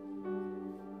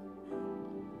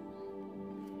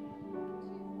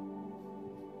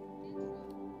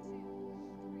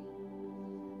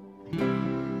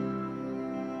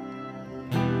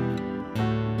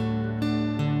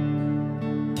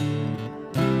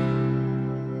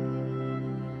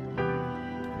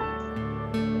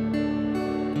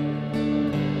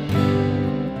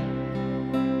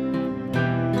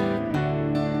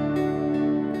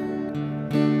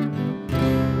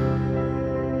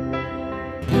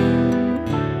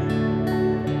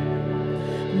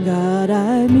 God,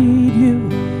 I need you,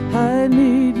 I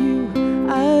need you,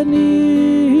 I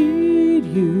need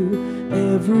you.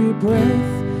 Every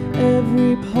breath,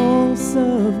 every pulse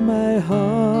of my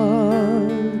heart.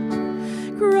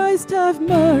 Christ, have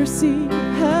mercy,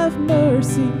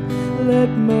 let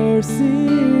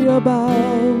mercy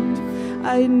abound.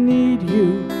 I need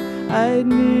you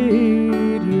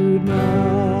now.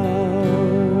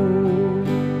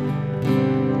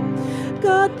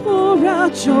 God, pour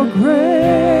out your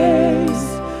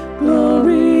grace,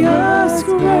 glorious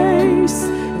grace,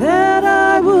 that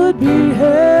I would be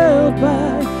held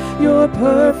by your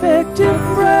perfect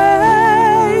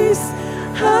embrace.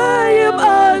 I am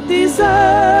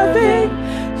undeserving,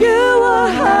 you are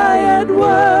high and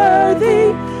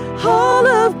worthy, all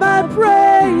of my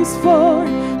praise for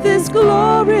this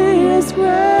glorious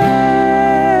grace.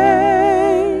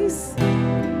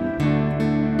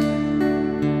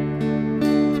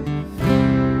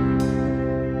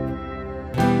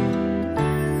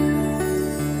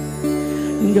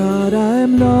 God,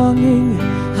 I'm longing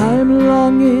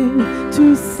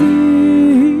to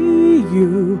see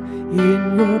you.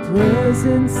 In your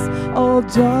presence, all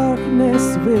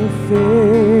darkness will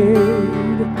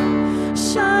fade.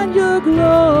 Shine your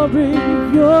glory,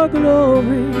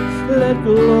 let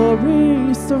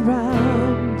glory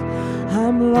surround.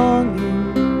 I'm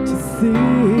longing to see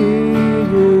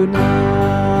you now.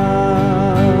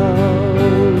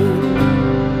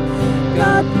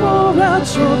 God, pour out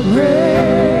your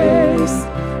grace,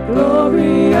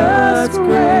 glorious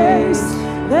grace,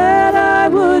 that I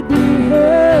would be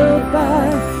held by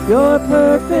your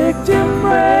perfect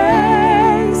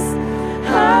embrace.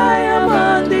 I am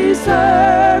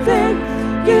undeserving,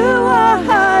 you are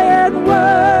high and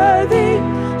worthy,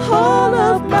 all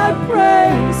of my praise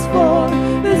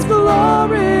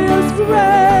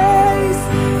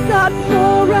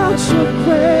special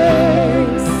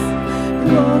grace,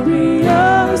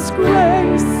 glorious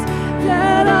grace,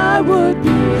 that I would be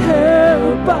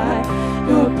held by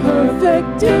your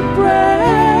perfect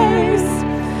embrace.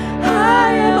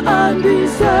 I am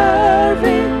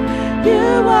undeserving,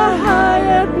 you are high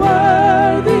and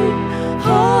worthy.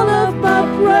 All of my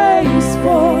praise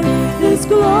for this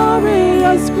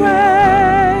glorious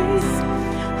grace.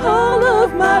 All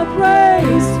of my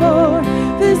praise for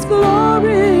this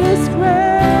glorious grace.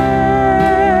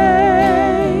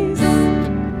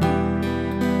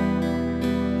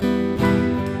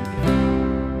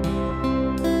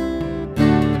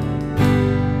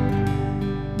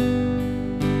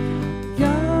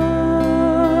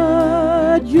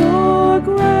 God, your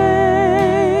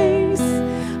grace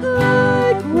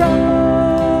like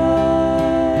rising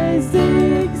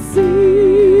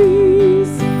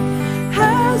seas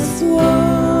has swallowed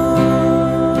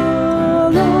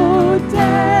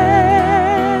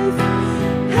death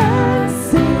and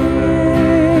sin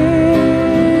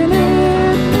in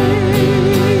me.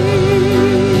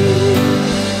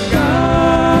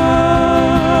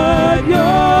 God,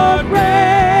 your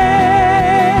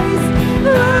grace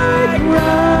like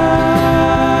rising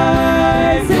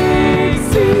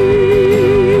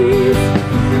seas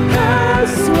has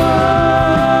swallowed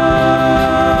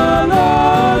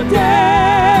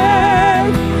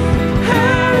death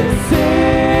and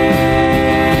sin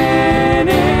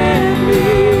in me.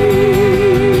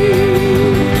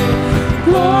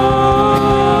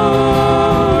 Glory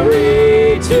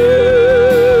to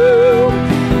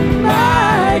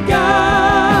my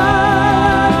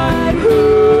God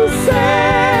who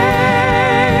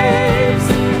saves,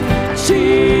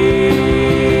 Jesus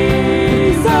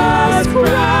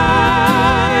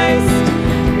Christ,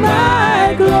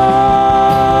 my glorious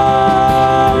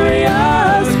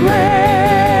grace.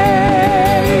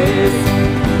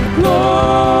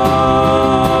 Glory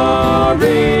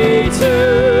to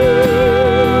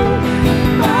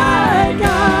my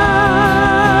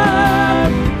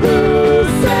God who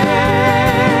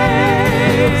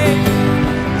saves,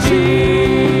 Jesus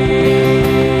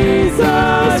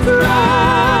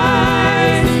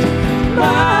Christ,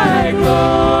 my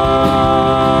glorious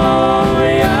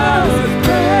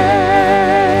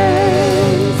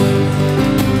grace.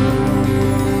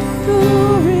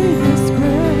 Glorious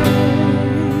grace.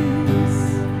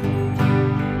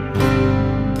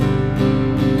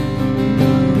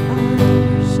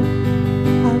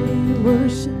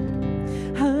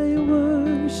 I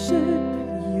worship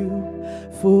you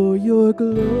for your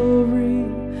glory,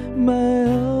 my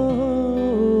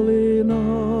all in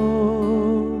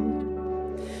all.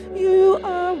 You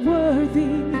are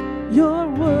worthy, you're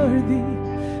worthy,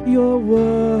 you're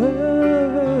worthy.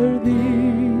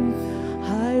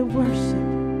 I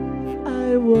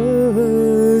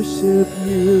worship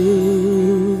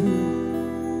you.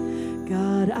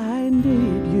 God, I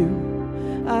need you.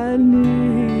 I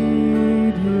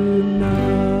need you now.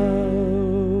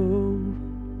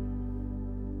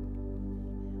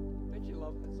 Don't you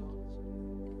love the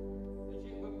songs? Don't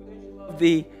you love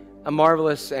the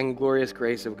marvelous and glorious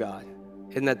grace of God?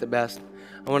 Isn't that the best?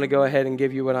 I want to go ahead and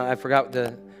give you what I forgot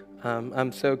to.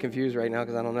 I'm so confused right now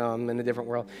because I don't know. I'm in a different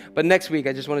world. But next week,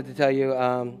 I just wanted to tell you.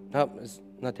 Oh, it's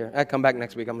not there. I come back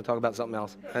next week. I'm going to talk about something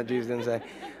else. Jesus didn't say.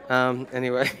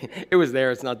 Anyway, it was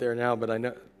there. It's not there now, but I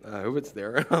know who it's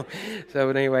there. So,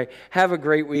 but anyway, have a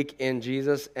great week in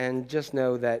Jesus, and just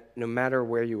know that no matter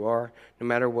where you are, no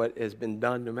matter what has been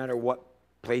done, no matter what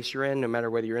place you're in, no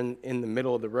matter whether you're in the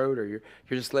middle of the road or you're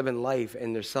just living life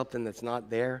and there's something that's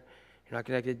not there, you're not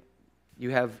connected,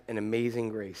 you have an amazing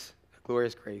grace, a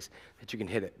glorious grace that you can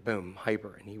hit it, boom,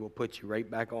 hyper, and he will put you right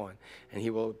back on, and he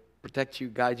will protect you,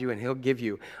 guide you, and he'll give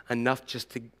you enough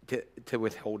just to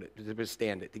withhold it, to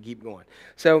withstand it, to keep going.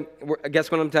 So I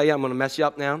guess what I'm going to tell you, I'm going to mess you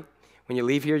up now. When you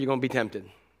leave here, you're going to be tempted,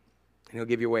 and he'll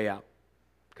give you a way out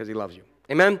because he loves you.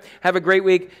 Amen? Have a great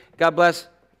week. God bless.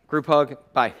 Group hug.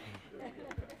 Bye.